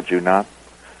this, would you not?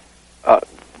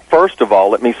 First of all,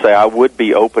 let me say I would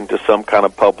be open to some kind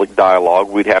of public dialogue.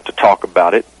 We'd have to talk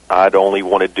about it. I'd only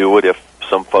want to do it if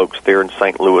some folks there in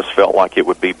St. Louis felt like it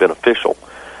would be beneficial.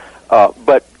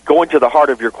 But going to the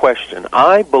heart of your question,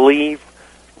 I believe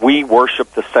we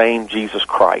worship the same Jesus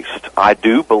Christ. I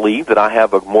do believe that I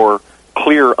have a more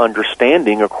clear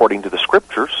understanding according to the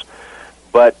Scriptures.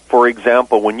 But, for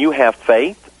example, when you have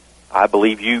faith, I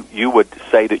believe you would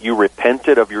say that you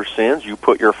repented of your sins, you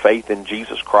put your faith in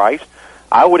Jesus Christ.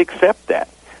 I would accept that.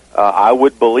 I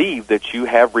would believe that you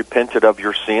have repented of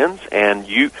your sins, and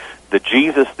the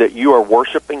Jesus that you are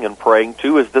worshiping and praying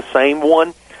to is the same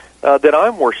one that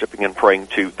I'm worshiping and praying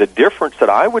to. The difference that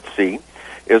I would see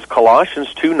is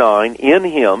Colossians 2:9, in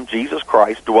him, Jesus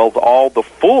Christ, dwells all the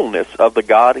fullness of the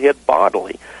Godhead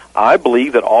bodily. I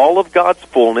believe that all of God's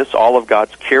fullness, all of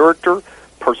God's character,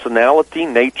 personality,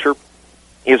 nature,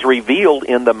 is revealed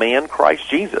in the man Christ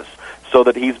Jesus, so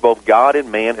that he's both God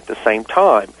and man at the same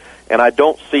time. And I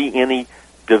don't see any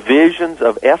divisions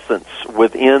of essence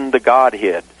within the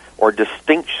Godhead or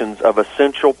distinctions of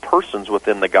essential persons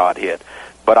within the Godhead.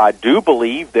 But I do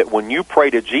believe that when you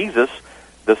pray to Jesus,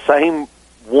 the same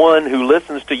one who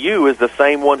listens to you is the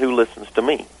same one who listens to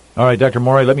me. All right, Dr.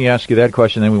 Morey, let me ask you that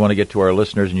question, then we want to get to our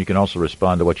listeners, and you can also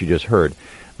respond to what you just heard.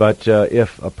 But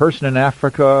if a person in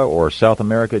Africa or South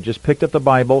America just picked up the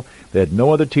Bible, they had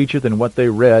no other teacher than what they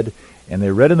read, and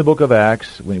they read in the book of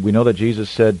Acts, we know that Jesus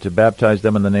said to baptize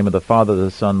them in the name of the Father,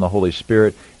 the Son, the Holy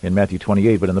Spirit in Matthew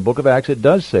 28, but in the book of Acts it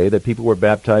does say that people were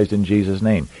baptized in Jesus'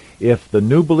 name. If the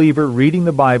new believer reading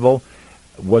the Bible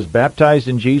was baptized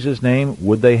in Jesus' name,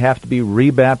 would they have to be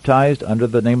rebaptized under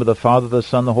the name of the Father, the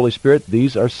Son, the Holy Spirit?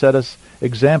 These are set as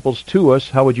examples to us.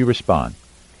 How would you respond?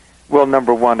 Well,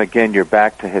 number one, again, you're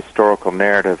back to historical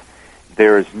narrative.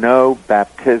 There is no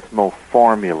baptismal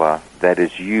formula that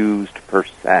is used per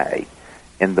se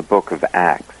in the book of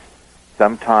Acts.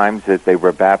 Sometimes they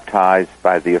were baptized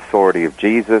by the authority of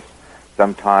Jesus,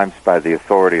 sometimes by the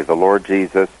authority of the Lord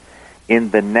Jesus.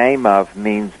 In the name of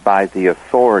means by the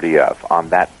authority of, on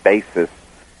that basis.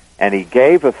 And he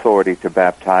gave authority to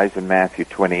baptize in Matthew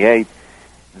 28.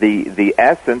 The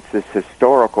essence is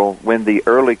historical. When the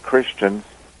early Christians,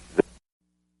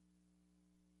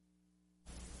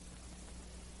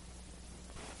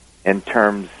 in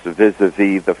terms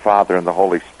vis-a-vis the Father and the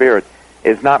Holy Spirit,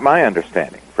 is not my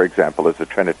understanding, for example, as a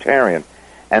Trinitarian,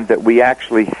 and that we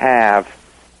actually have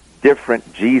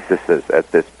different Jesuses at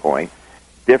this point,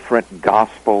 different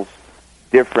gospels,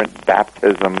 different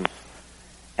baptisms,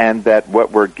 and that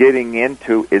what we're getting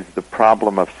into is the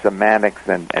problem of semantics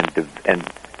and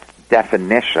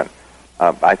definition.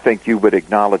 I think you would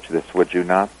acknowledge this, would you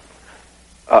not?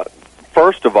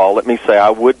 First of all, let me say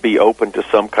I would be open to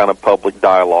some kind of public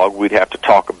dialogue. We'd have to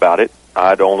talk about it.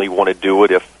 I'd only want to do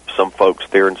it if some folks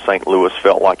there in St. Louis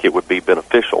felt like it would be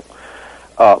beneficial.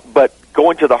 But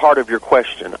going to the heart of your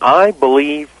question, I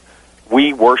believe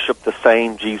we worship the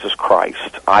same Jesus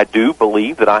Christ. I do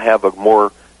believe that I have a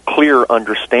more clear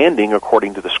understanding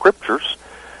according to the Scriptures.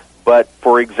 But,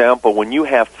 for example, when you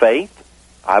have faith,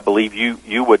 I believe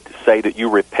you would say that you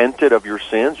repented of your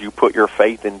sins, you put your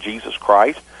faith in Jesus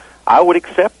Christ. I would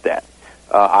accept that.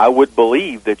 I would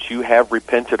believe that you have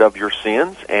repented of your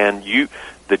sins, and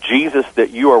the Jesus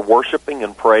that you are worshiping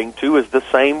and praying to is the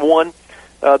same one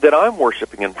that I'm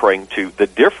worshiping and praying to. The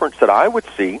difference that I would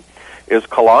see is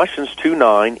Colossians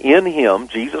 2:9, in him,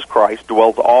 Jesus Christ,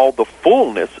 dwells all the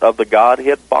fullness of the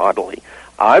Godhead bodily.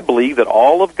 I believe that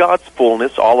all of God's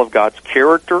fullness, all of God's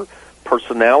character,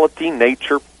 personality,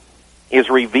 nature, is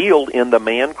revealed in the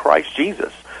man Christ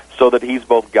Jesus, so that he's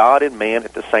both God and man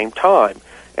at the same time.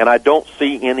 And I don't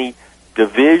see any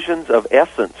divisions of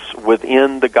essence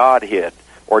within the Godhead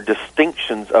or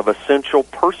distinctions of essential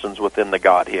persons within the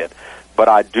Godhead. But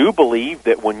I do believe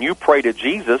that when you pray to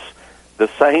Jesus, the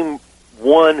same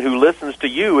one who listens to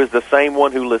you is the same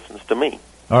one who listens to me.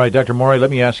 All right, Dr. Morey, let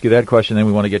me ask you that question, then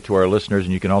we want to get to our listeners,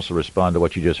 and you can also respond to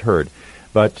what you just heard.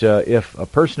 But if a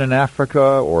person in Africa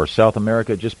or South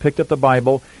America just picked up the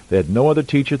Bible, they had no other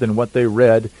teacher than what they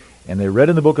read, and they read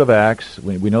in the book of Acts,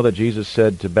 we know that Jesus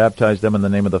said to baptize them in the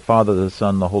name of the Father, the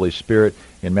Son, the Holy Spirit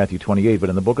in Matthew 28, but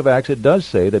in the book of Acts it does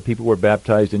say that people were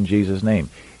baptized in Jesus' name.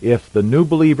 If the new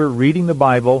believer reading the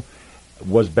Bible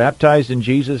was baptized in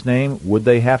Jesus' name, would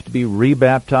they have to be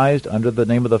rebaptized under the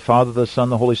name of the Father, the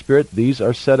Son, the Holy Spirit? These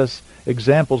are set as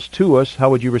examples to us. How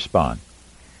would you respond?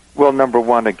 Well, number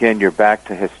one, again, you're back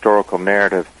to historical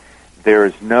narrative. There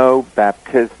is no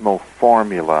baptismal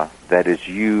formula that is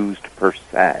used per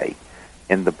se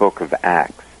in the book of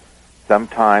Acts.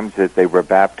 Sometimes they were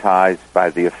baptized by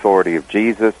the authority of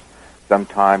Jesus,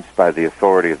 sometimes by the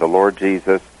authority of the Lord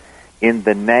Jesus. In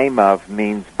the name of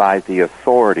means by the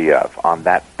authority of, on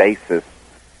that basis.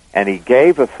 And he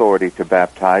gave authority to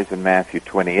baptize in Matthew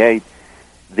 28.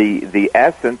 The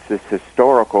essence is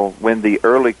historical. When the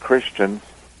early Christians,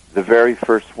 the very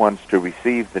first ones to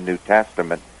receive the New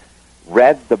Testament,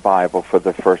 read the Bible for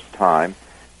the first time,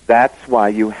 that's why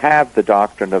you have the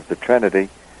doctrine of the Trinity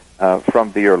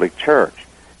from the early church.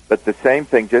 But the same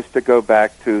thing, just to go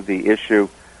back to the issue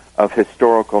of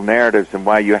historical narratives and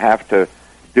why you have to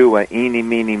do a eeny,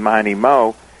 meeny, miny,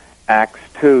 mo, Acts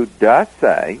 2 does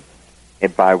say,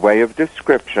 by way of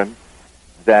description,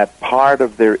 that part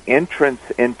of their entrance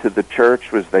into the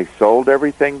church was they sold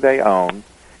everything they owned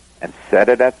and set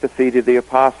it at the feet of the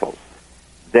apostles.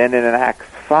 Then in Acts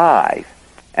 5,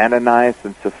 Ananias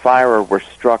and Sapphira were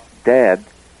struck dead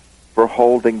for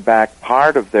holding back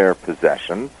part of their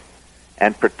possessions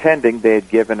and pretending they had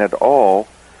given it all.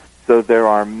 So there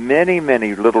are many,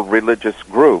 many little religious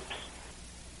groups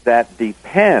that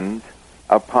depend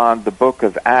upon the book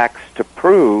of Acts to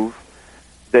prove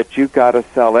that you've got to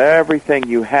sell everything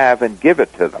you have and give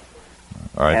it to them.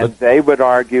 All right, and they would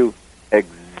argue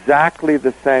exactly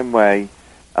the same way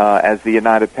as the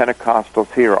United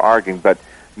Pentecostals here are arguing, but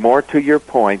more to your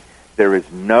point, there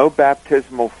is no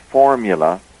baptismal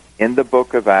formula in the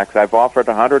book of Acts. I've offered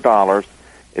 $100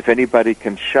 if anybody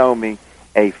can show me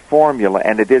a formula,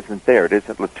 and it isn't there. It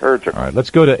isn't liturgical. All right,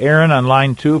 let's go to Aaron on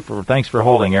line 2. Thanks for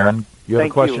holding, Aaron. You have a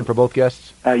question for both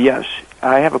guests? Yes.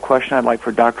 I have a question I'd like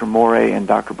for Dr. Morey and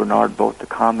Dr. Bernard both to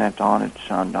comment on. It's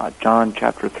on John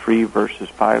chapter 3, verses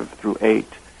 5 through 8,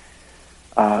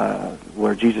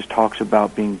 where Jesus talks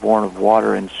about being born of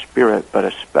water and spirit, but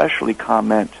especially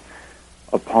comment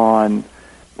upon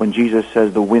when Jesus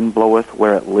says, the wind bloweth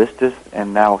where it listeth,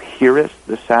 and thou hearest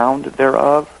the sound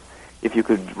thereof. If you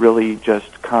could really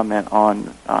just comment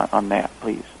on that,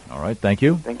 please. All right, thank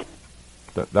you. Thank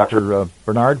you. Dr.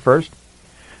 Bernard first.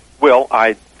 Well,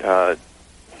 I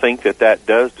think that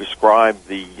does describe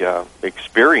the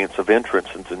experience of entrance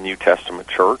into the New Testament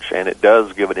church, and it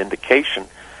does give an indication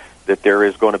that there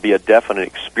is going to be a definite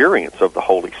experience of the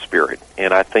Holy Spirit.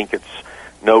 And I think it's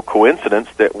no coincidence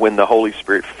that when the Holy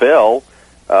Spirit fell,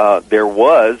 there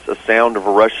was a sound of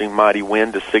a rushing mighty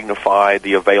wind to signify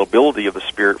the availability of the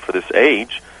Spirit for this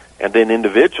age, and then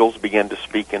individuals began to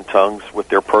speak in tongues with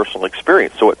their personal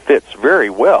experience. So it fits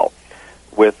very well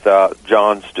with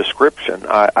John's description.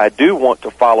 I do want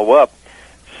to follow up,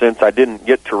 since I didn't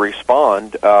get to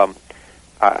respond.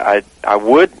 I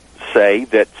would say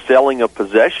that selling of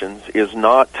possessions is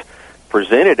not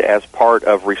presented as part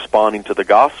of responding to the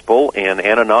gospel, and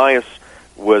Ananias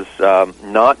was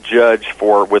not judged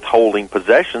for withholding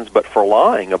possessions, but for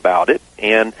lying about it.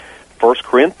 And 1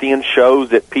 Corinthians shows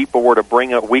that people were to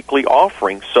bring a weekly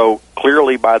offering. So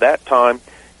clearly by that time,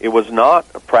 it was not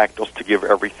a practice to give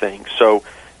everything. So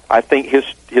I think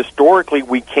historically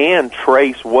we can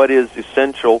trace what is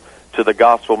essential to the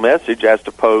gospel message as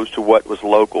opposed to what was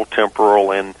local,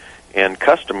 temporal, and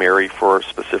customary for a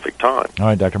specific time. All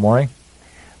right, Dr. Morey.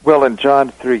 Well, in John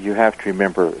 3, you have to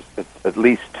remember at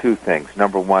least two things.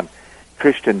 Number one,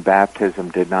 Christian baptism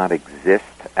did not exist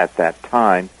at that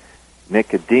time.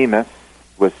 Nicodemus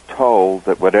was told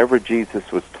that whatever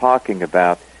Jesus was talking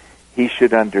about, he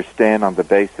should understand on the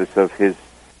basis of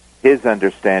his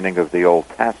understanding of the Old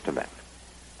Testament.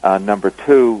 Number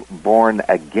two, born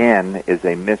again is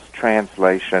a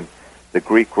mistranslation. The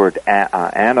Greek word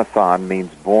anathon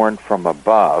means born from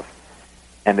above,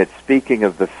 and it's speaking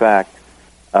of the fact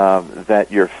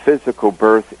that your physical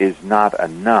birth is not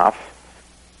enough,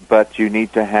 but you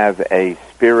need to have a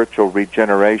spiritual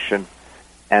regeneration,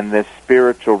 and this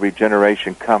spiritual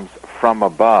regeneration comes from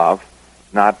above,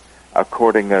 not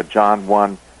according to John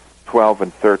 1:12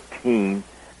 and 13.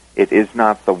 It is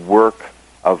not the work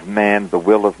of man, the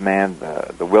will of man,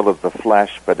 the will of the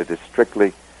flesh, but it is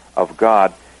strictly of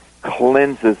God,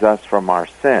 cleanses us from our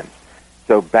sins.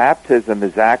 So baptism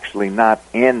is actually not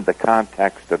in the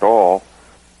context at all.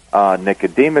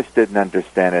 Nicodemus didn't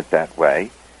understand it that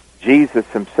way. Jesus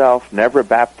himself never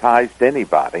baptized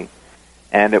anybody,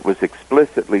 and it was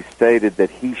explicitly stated that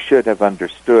he should have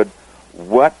understood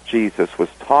what Jesus was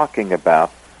talking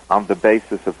about on the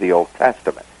basis of the Old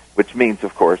Testament, which means,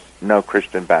 of course, no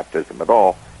Christian baptism at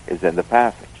all is in the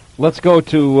passage. Let's go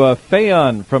to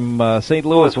Fayon from St.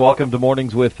 Louis. Welcome to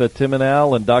Mornings with Tim and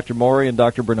Al and Dr. Morey and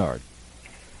Dr. Bernard.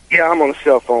 Yeah, I'm on the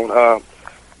cell phone.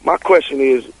 My question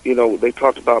is, they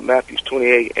talked about Matthew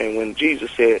 28, and when Jesus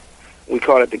said, we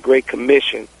call it the Great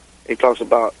Commission, he talks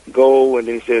about go, and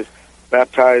then he says,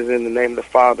 baptize in the name of the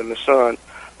Father and the Son.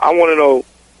 I want to know,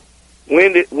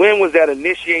 when was that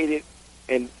initiated,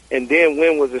 and then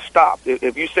when was it stopped?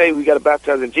 If you say we got to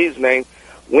baptize in Jesus' name,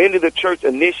 when did the church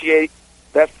initiate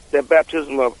that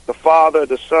baptism of the Father,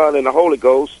 the Son, and the Holy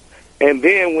Ghost? And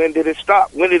then when did it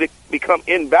stop? When did it become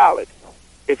invalid?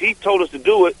 If he told us to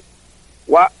do it,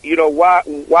 why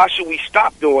should we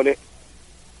stop doing it?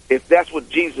 If that's what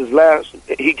Jesus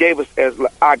he gave us as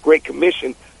our Great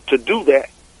Commission to do that.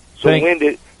 So when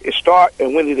did it start,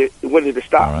 and when did it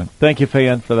stop? All right. Thank you,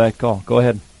 Fayon, for that call. Go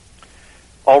ahead.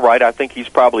 All right, I think he's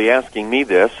probably asking me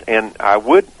this, and I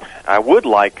would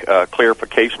like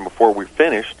clarification before we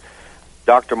finish.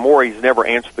 Dr. Morey's never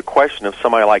answered the question of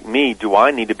somebody like me, do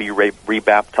I need to be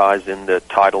rebaptized in the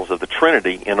titles of the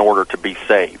Trinity in order to be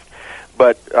saved?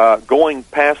 But going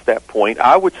past that point,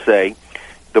 I would say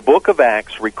the book of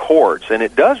Acts records, and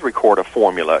it does record a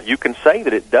formula. You can say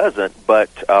that it doesn't, but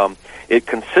it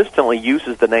consistently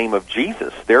uses the name of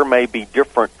Jesus. There may be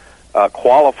different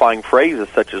qualifying phrases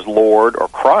such as Lord or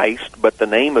Christ, but the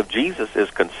name of Jesus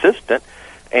is consistent,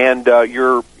 and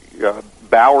your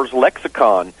Bauer's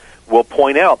lexicon will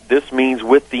point out this means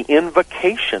with the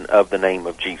invocation of the name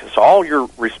of Jesus. All your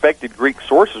respected Greek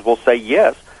sources will say,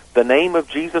 yes, the name of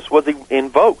Jesus was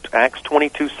invoked. Acts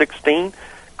 22:16,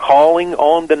 calling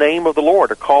on the name of the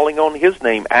Lord, or calling on his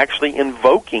name, actually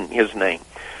invoking his name.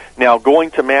 Now,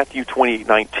 going to Matthew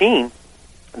 28:19,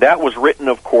 that was written,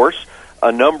 of course,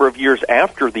 a number of years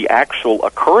after the actual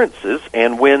occurrences,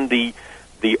 and when the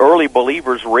early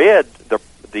believers read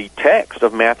the text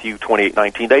of Matthew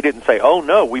 28:19, they didn't say, "Oh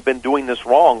no, we've been doing this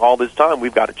wrong all this time.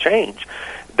 We've got to change."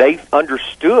 They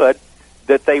understood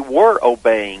that they were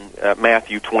obeying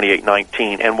Matthew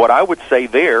 28:19, and what I would say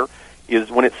there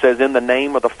is when it says, "In the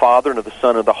name of the Father and of the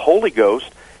Son and of the Holy Ghost,"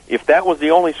 if that was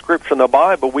the only scripture in the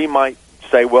Bible, we might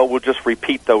say, "Well, we'll just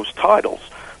repeat those titles."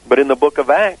 But in the book of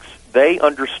Acts, they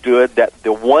understood that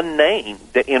the one name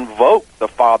that invoked the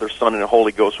Father, Son, and the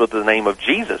Holy Ghost was the name of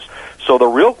Jesus. So the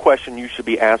real question you should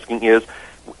be asking is,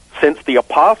 since the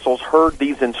apostles heard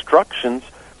these instructions,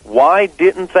 why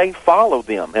didn't they follow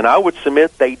them? And I would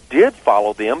submit they did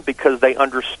follow them because they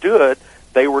understood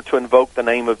they were to invoke the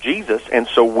name of Jesus. And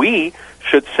so we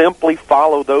should simply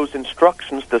follow those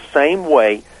instructions the same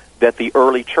way that the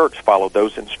early church followed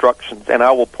those instructions. And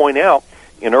I will point out,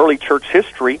 in early church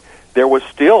history, there was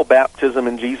still baptism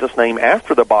in Jesus' name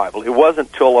after the Bible. It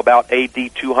wasn't till about AD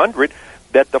 200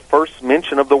 that the first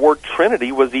mention of the word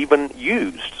Trinity was even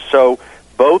used. So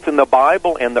both in the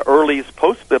Bible and the earliest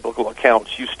post-biblical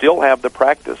accounts, you still have the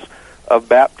practice of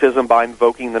baptism by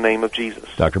invoking the name of Jesus.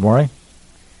 Dr. Morey?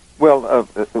 Well,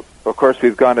 of course,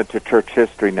 we've gone into church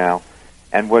history now,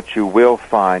 and what you will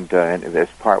find, and as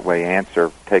partway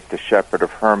answer, take the Shepherd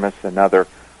of Hermas and other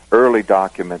early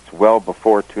documents well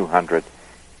before 200,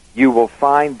 you will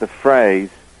find the phrase,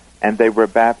 "and they were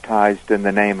baptized in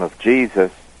the name of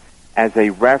Jesus," as a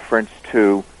reference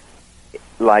to,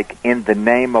 like, in the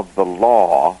name of the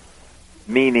law,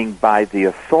 meaning by the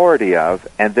authority of,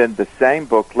 and then the same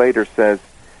book later says,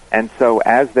 "And so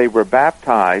as they were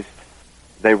baptized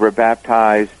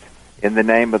in the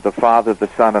name of the Father, the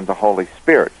Son, and the Holy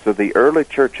Spirit." So the early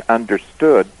church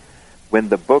understood when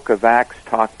the book of Acts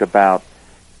talked about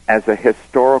as a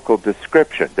historical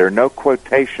description. There are no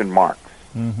quotation marks.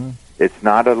 Mm-hmm. It's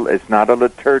not a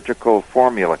liturgical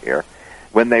formula here.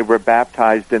 When they were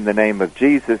baptized in the name of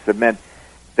Jesus, it meant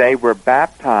they were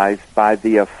baptized by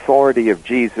the authority of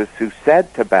Jesus, who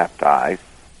said to baptize.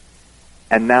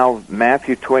 And now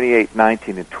Matthew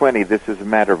 28:19 and 20, this is a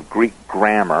matter of Greek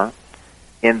grammar.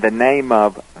 In the name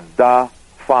of the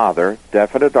Father,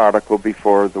 definite article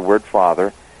before the word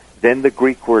Father, then the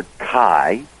Greek word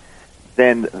kai,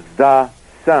 then the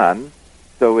Son,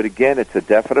 so it's a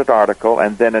definite article,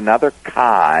 and then another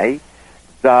kai,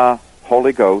 the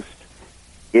Holy Ghost.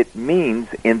 It means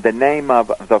in the name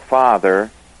of the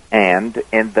Father, and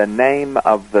in the name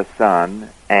of the Son,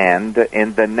 and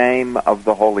in the name of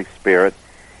the Holy Spirit.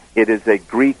 It is a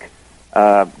Greek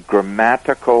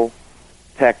grammatical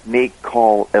technique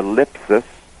called ellipsis,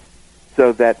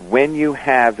 so that when you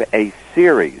have a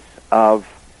series of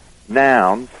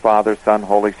nouns, Father, Son,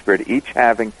 Holy Spirit, each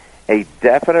having a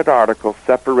definite article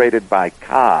separated by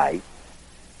kai,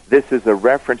 this is a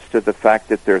reference to the fact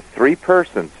that their three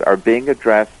persons are being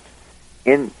addressed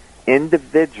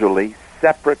individually,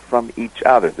 separate from each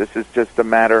other. This is just a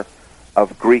matter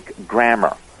of Greek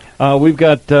grammar. We've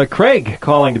got Craig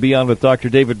calling to be on with Dr.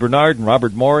 David Bernard and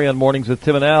Robert Morey on Mornings with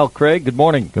Tim and Al. Craig, good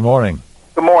morning. Good morning.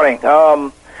 Good morning.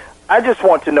 I just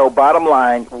want to know, bottom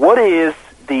line, what is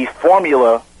the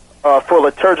formula for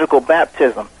liturgical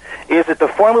baptism? Is it the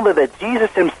formula that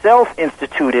Jesus himself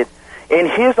instituted in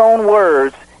his own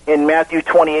words in Matthew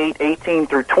 28:18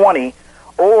 through 20,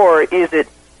 or is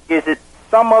it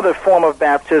some other form of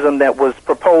baptism that was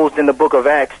proposed in the book of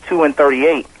Acts 2 and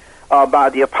 38 by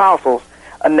the apostles?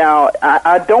 Now,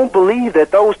 I don't believe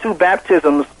that those two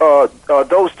baptisms,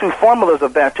 those two formulas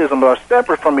of baptism are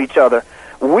separate from each other.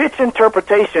 Which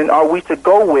interpretation are we to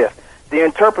go with? The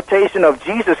interpretation of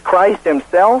Jesus Christ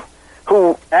himself,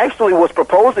 who actually was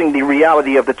proposing the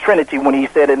reality of the Trinity when he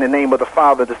said in the name of the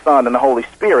Father, the Son, and the Holy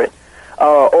Spirit,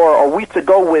 or are we to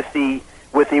go with the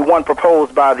one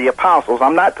proposed by the apostles?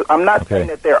 I'm not saying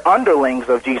that they're underlings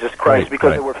of Jesus Christ,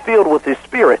 because they were filled with his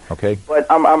Spirit. Okay. But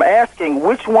I'm asking,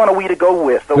 which one are we to go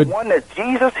with? The one that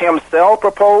Jesus himself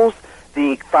proposed,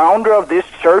 the founder of this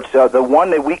church, the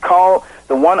one that we call,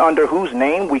 the one under whose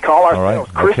name we call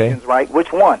ourselves Christians, right?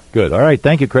 Which one? Good. All right.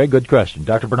 Thank you, Craig. Good question.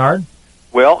 Dr. Bernard?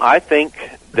 Well, I think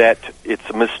that it's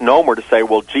a misnomer to say,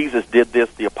 well, Jesus did this,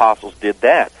 the apostles did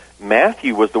that.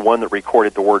 Matthew was the one that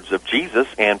recorded the words of Jesus,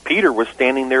 and Peter was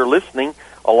standing there listening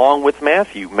along with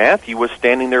Matthew. Matthew was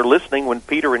standing there listening when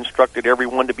Peter instructed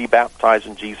everyone to be baptized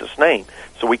in Jesus' name.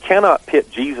 So we cannot pit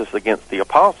Jesus against the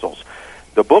apostles.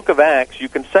 The book of Acts, you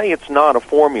can say it's not a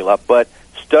formula, but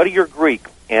study your Greek,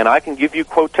 and I can give you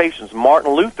quotations.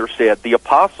 Martin Luther said the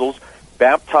apostles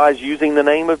baptized using the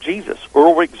name of Jesus.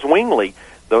 Ulrich Zwingli,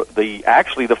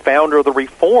 actually the founder of the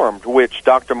Reformed, which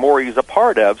Dr. Morey is a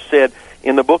part of, said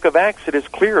in the book of Acts it is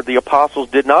clear the apostles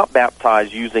did not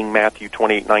baptize using Matthew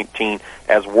 28:19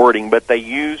 as wording, but they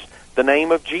used the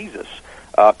name of Jesus.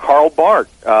 Karl Barth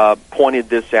pointed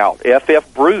this out.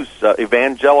 F.F. Bruce,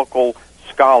 evangelical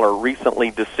scholar,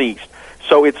 recently deceased.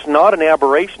 So it's not an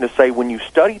aberration to say when you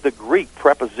study the Greek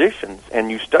prepositions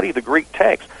and you study the Greek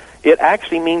text, it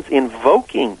actually means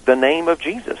invoking the name of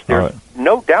Jesus. There's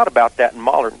no doubt about that in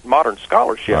modern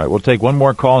scholarship. All right, we'll take one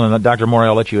more call, and Dr. Morey,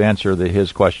 I'll let you answer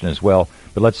his question as well.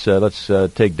 But let's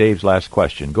take Dave's last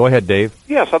question. Go ahead, Dave.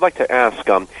 Yes, I'd like to ask,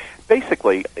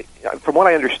 basically, from what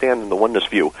I understand in the oneness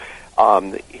view,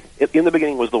 in the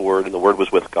beginning was the Word, and the Word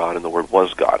was with God, and the Word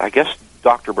was God. I guess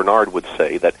Dr. Bernard would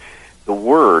say that the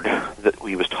Word that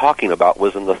he was talking about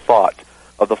was in the thought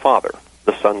of the Father,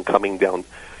 the Son coming down,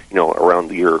 around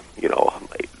the year,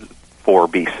 4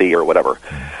 BC or whatever.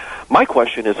 My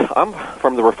question is, I'm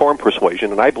from the Reformed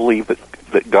persuasion, and I believe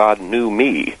that God knew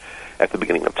me at the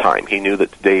beginning of time. He knew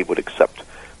that Dave would accept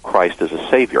Christ as a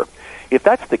Savior. If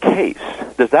that's the case,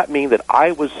 does that mean that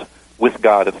I was with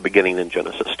God at the beginning in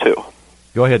Genesis 2?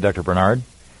 Go ahead, Dr. Bernard.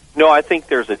 No, I think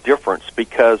there's a difference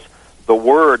because the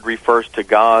Word refers to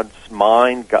God's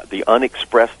mind, the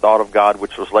unexpressed thought of God,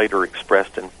 which was later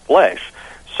expressed in flesh.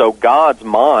 So God's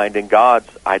mind and God's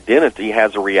identity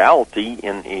has a reality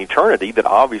in eternity that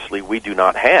obviously we do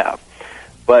not have.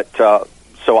 But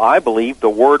so I believe the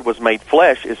Word was made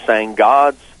flesh is saying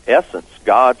God's essence,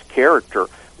 God's character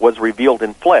was revealed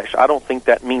in flesh. I don't think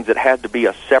that means it had to be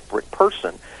a separate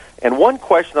person. And one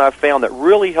question I've found that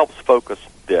really helps focus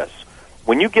this,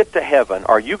 when you get to heaven,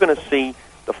 are you going to see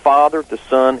the Father, the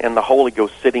Son, and the Holy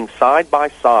Ghost sitting side by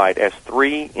side as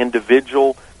three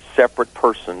individual separate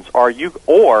persons? Or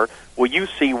will you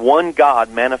see one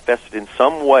God manifested in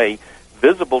some way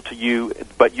visible to you,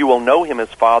 but you will know him as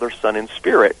Father, Son, and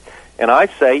Spirit? And I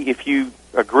say if you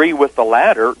agree with the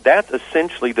latter, that's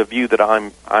essentially the view that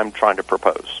I'm trying to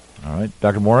propose. All right.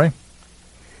 Dr. Morey?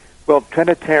 Well,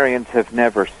 Trinitarians have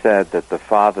never said that the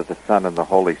Father, the Son, and the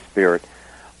Holy Spirit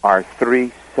are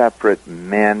three separate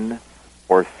men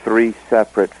or three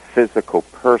separate physical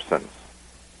persons,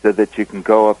 so that you can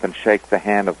go up and shake the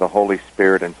hand of the Holy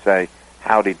Spirit and say,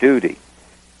 howdy doody.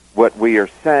 What we are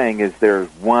saying is there's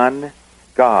one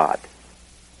God,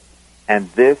 and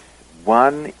this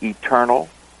one eternal,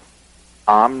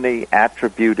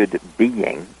 omni-attributed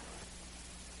being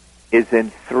is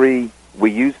in three.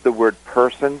 We use the word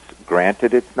persons.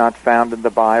 Granted, it's not found in the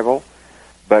Bible,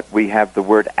 but we have the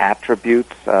word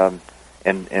attributes. By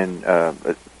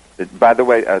the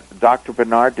way, Dr.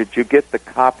 Bernard, did you get the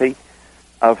copy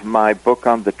of my book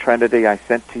on the Trinity I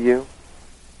sent to you?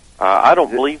 I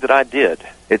don't believe that I did.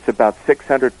 It's about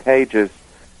 600 pages.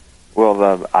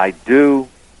 Well, I do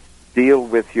deal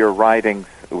with your writings,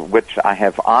 which I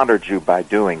have honored you by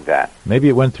doing that. Maybe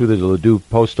it went through the Ladue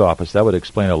post office. That would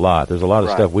explain a lot. There's a lot of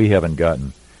stuff we haven't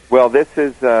gotten. Well, this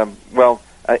is,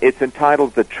 it's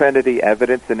entitled The Trinity,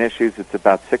 Evidence and Issues. It's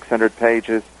about 600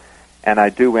 pages, and I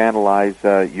do analyze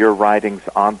your writings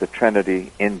on the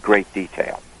Trinity in great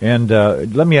detail. And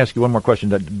let me ask you one more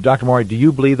question. Dr. Morey, do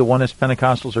you believe the Oneness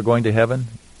Pentecostals are going to heaven?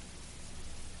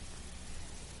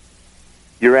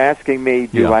 You're asking me,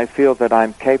 do I feel that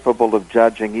I'm capable of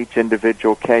judging each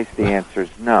individual case? The answer is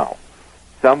no.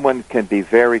 Someone can be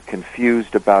very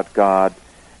confused about God,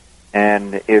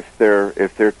 and if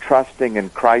they're trusting in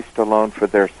Christ alone for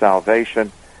their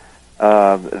salvation,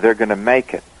 they're going to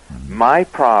make it. My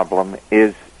problem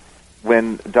is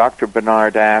when Dr.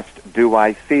 Bernard asked, do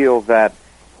I feel that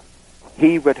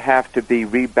he would have to be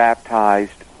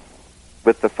rebaptized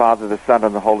with the Father, the Son,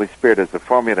 and the Holy Spirit as a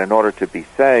formula in order to be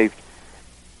saved?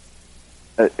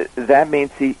 That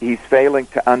means he's failing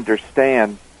to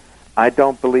understand. I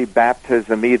don't believe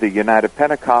baptism, either United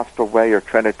Pentecostal way or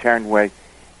Trinitarian way,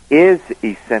 is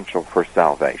essential for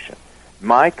salvation.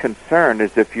 My concern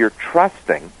is if you're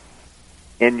trusting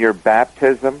in your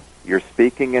baptism, you're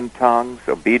speaking in tongues,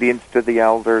 obedience to the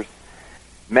elders.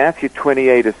 Matthew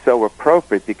 28 is so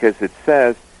appropriate because it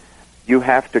says you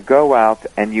have to go out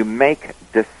and you make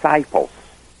disciples.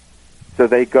 So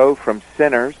they go from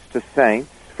sinners to saints,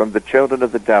 from the children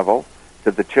of the devil to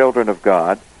the children of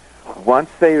God. Once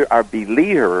they are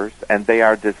believers and they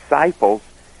are disciples,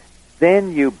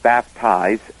 then you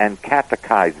baptize and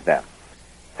catechize them.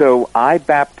 So I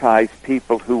baptize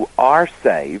people who are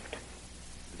saved.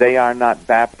 They are not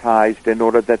baptized in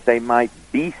order that they might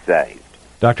be saved.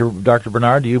 Dr.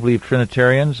 Bernard, do you believe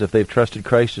Trinitarians, if they've trusted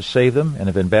Christ to save them and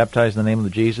have been baptized in the name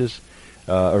of Jesus,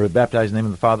 or baptized in the name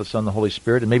of the Father, the Son, and the Holy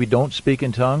Spirit, and maybe don't speak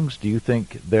in tongues, do you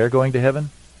think they're going to heaven?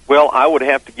 Well, I would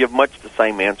have to give much the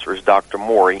same answer as Dr.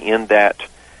 Morey in that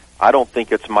I don't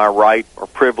think it's my right or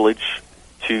privilege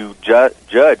to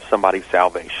judge somebody's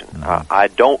salvation. I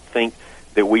don't think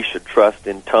that we should trust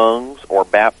in tongues or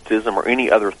baptism or any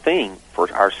other thing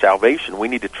for our salvation. We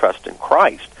need to trust in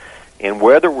Christ. And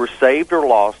whether we're saved or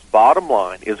lost, bottom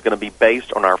line is going to be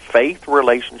based on our faith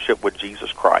relationship with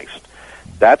Jesus Christ.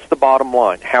 That's the bottom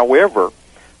line. However,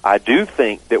 I do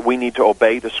think that we need to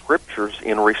obey the Scriptures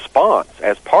in response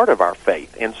as part of our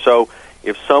faith. And so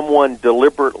if someone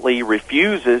deliberately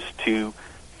refuses to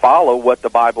follow what the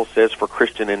Bible says for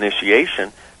Christian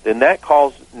initiation, then that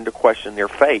calls into question their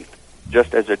faith.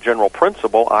 Just as a general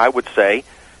principle, I would say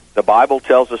the Bible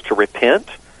tells us to repent.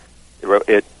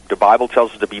 The Bible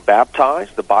tells us to be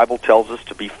baptized. The Bible tells us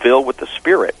to be filled with the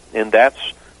Spirit, and that's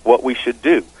what we should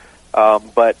do.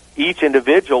 But each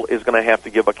individual is going to have to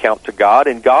give account to God,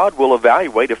 and God will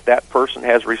evaluate if that person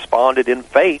has responded in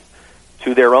faith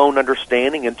to their own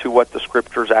understanding and to what the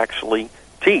Scriptures actually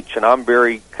teach. And I'm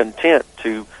very content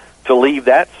to leave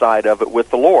that side of it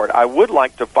with the Lord. I would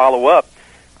like to follow up.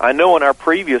 I know in our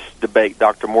previous debate,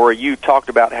 Dr. Morey, you talked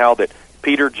about how that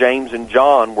Peter, James, and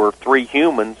John were three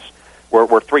humans,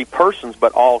 were three persons,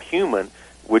 but all human.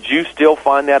 Would you still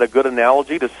find that a good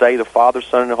analogy to say the Father,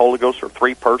 Son, and the Holy Ghost are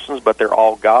three persons, but they're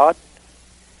all God?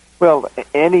 Well,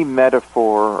 any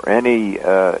metaphor, any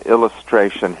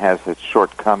illustration has its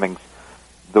shortcomings.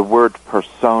 The word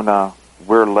persona,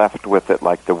 we're left with it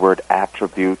like the word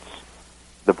attributes.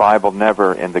 The Bible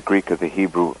never, in the Greek or the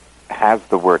Hebrew, has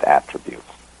the word attributes.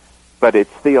 But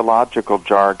it's theological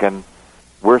jargon.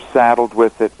 We're saddled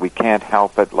with it. We can't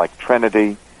help it, like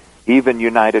Trinity. Even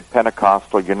United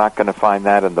Pentecostal, you're not going to find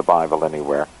that in the Bible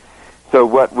anywhere. So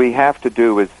what we have to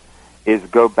do is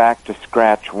go back to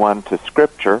scratch one to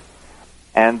Scripture,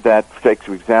 and that takes,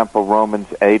 for example, Romans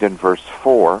 8 and verse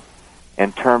 4.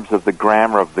 In terms of the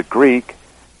grammar of the Greek,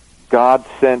 God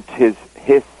sent his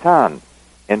Son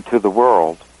into the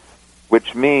world,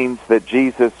 which means that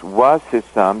Jesus was his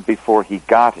Son before he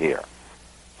got here.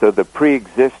 So the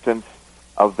pre-existence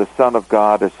of the Son of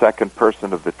God as second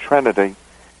person of the Trinity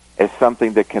is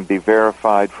something that can be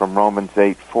verified from Romans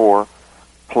 8:4,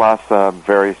 plus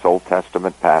various Old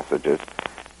Testament passages,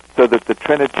 so that the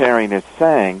Trinitarian is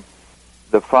saying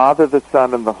the Father, the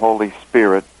Son, and the Holy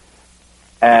Spirit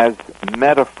as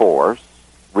metaphors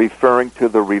referring to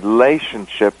the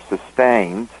relationship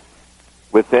sustained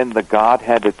within the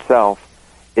Godhead itself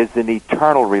is an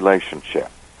eternal relationship.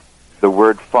 The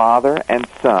word Father and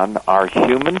Son are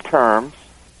human terms.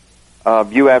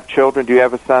 You have children. Do you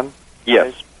have a son?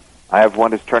 Yes. I have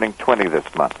one who's turning 20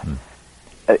 this month.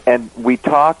 And we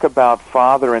talk about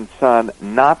Father and Son,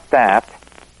 not that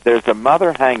there's a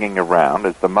mother hanging around,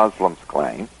 as the Muslims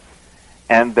claim,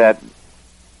 and that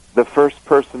the first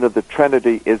person of the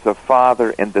Trinity is a father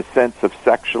in the sense of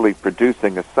sexually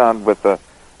producing a son with a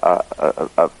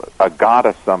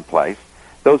goddess someplace.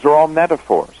 Those are all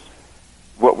metaphors.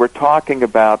 What we're talking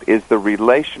about is the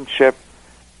relationship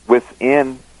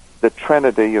within the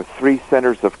Trinity of three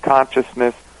centers of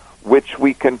consciousness, which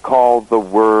we can call the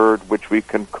Word, which we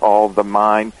can call the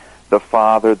mind, the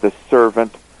Father, the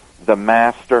servant, the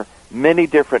Master. Many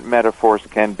different metaphors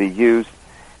can be used,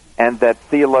 and that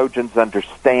theologians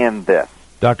understand this.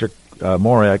 Dr.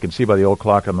 Morey, I can see by the old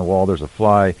clock on the wall there's a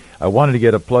fly. I wanted to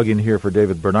get a plug in here for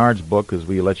David Bernard's book as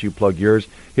we let you plug yours.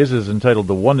 His is entitled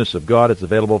The Oneness of God. It's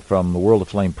available from the World of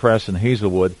Flame Press in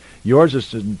Hazelwood. Yours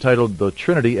is entitled The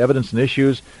Trinity, Evidence and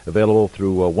Issues, available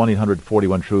through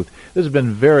 1-800-41-TRUTH. This has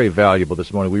been very valuable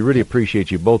this morning. We really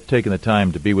appreciate you both taking the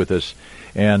time to be with us.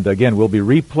 And again, we'll be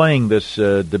replaying this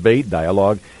debate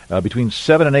dialogue between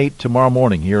 7 and 8 tomorrow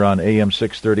morning here on AM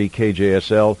 630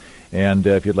 KJSL. And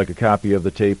if you'd like a copy of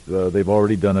the tape, they've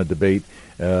already done a debate,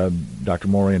 Dr.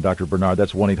 Morey and Dr. Bernard.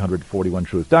 That's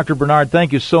 1-800-41-TRUTH. Dr. Bernard,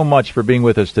 thank you so much for being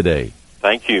with us today.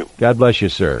 Thank you. God bless you,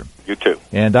 sir. You too.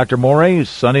 And Dr. Morey,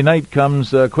 Sunday night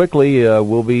comes quickly.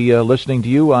 We'll be listening to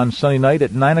you on Sunday night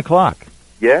at 9 o'clock.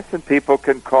 Yes, and people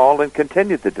can call and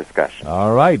continue the discussion.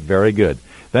 All right, very good.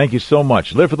 Thank you so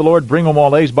much. Live for the Lord, bring home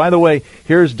all A's. By the way,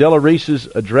 here's Della Reese's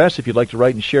address if you'd like to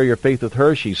write and share your faith with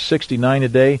her. She's 69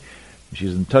 today.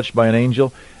 She's touched by an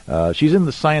angel. She's in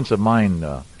the Science of Mind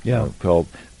called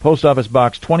Post Office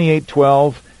Box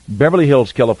 2812, Beverly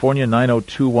Hills, California,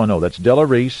 90210. That's Della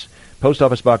Reese. Post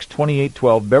Office Box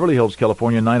 2812, Beverly Hills,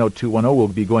 California, 90210. We'll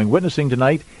be going witnessing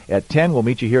tonight at 10. We'll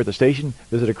meet you here at the station.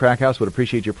 Visit a crack house. Would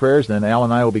appreciate your prayers. Then Al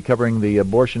and I will be covering the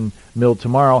abortion mill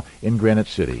tomorrow in Granite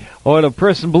City. What a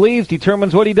person believes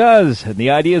determines what he does. And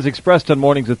the ideas expressed on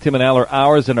Mornings with Tim and Al are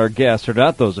ours, and our guests are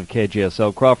not those of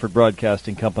KJSL, Crawford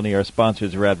Broadcasting Company, our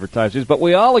sponsors or advertisers. But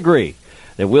we all agree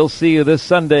that we'll see you this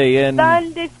Sunday in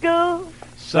Sunday school.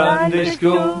 Sunday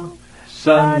school.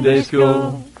 Sunday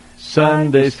school.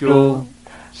 Sunday school.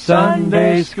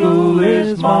 Sunday school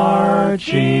is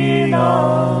marching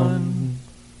on.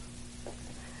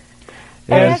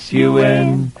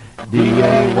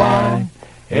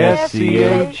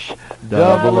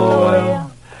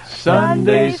 SUNDAYSCHOOL.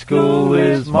 Sunday school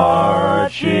is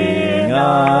marching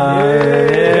on.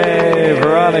 Yay,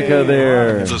 Veronica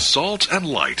there. The Salt and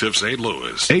Light of St.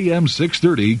 Louis. AM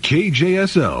 630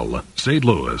 KJSL, St.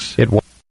 Louis. It was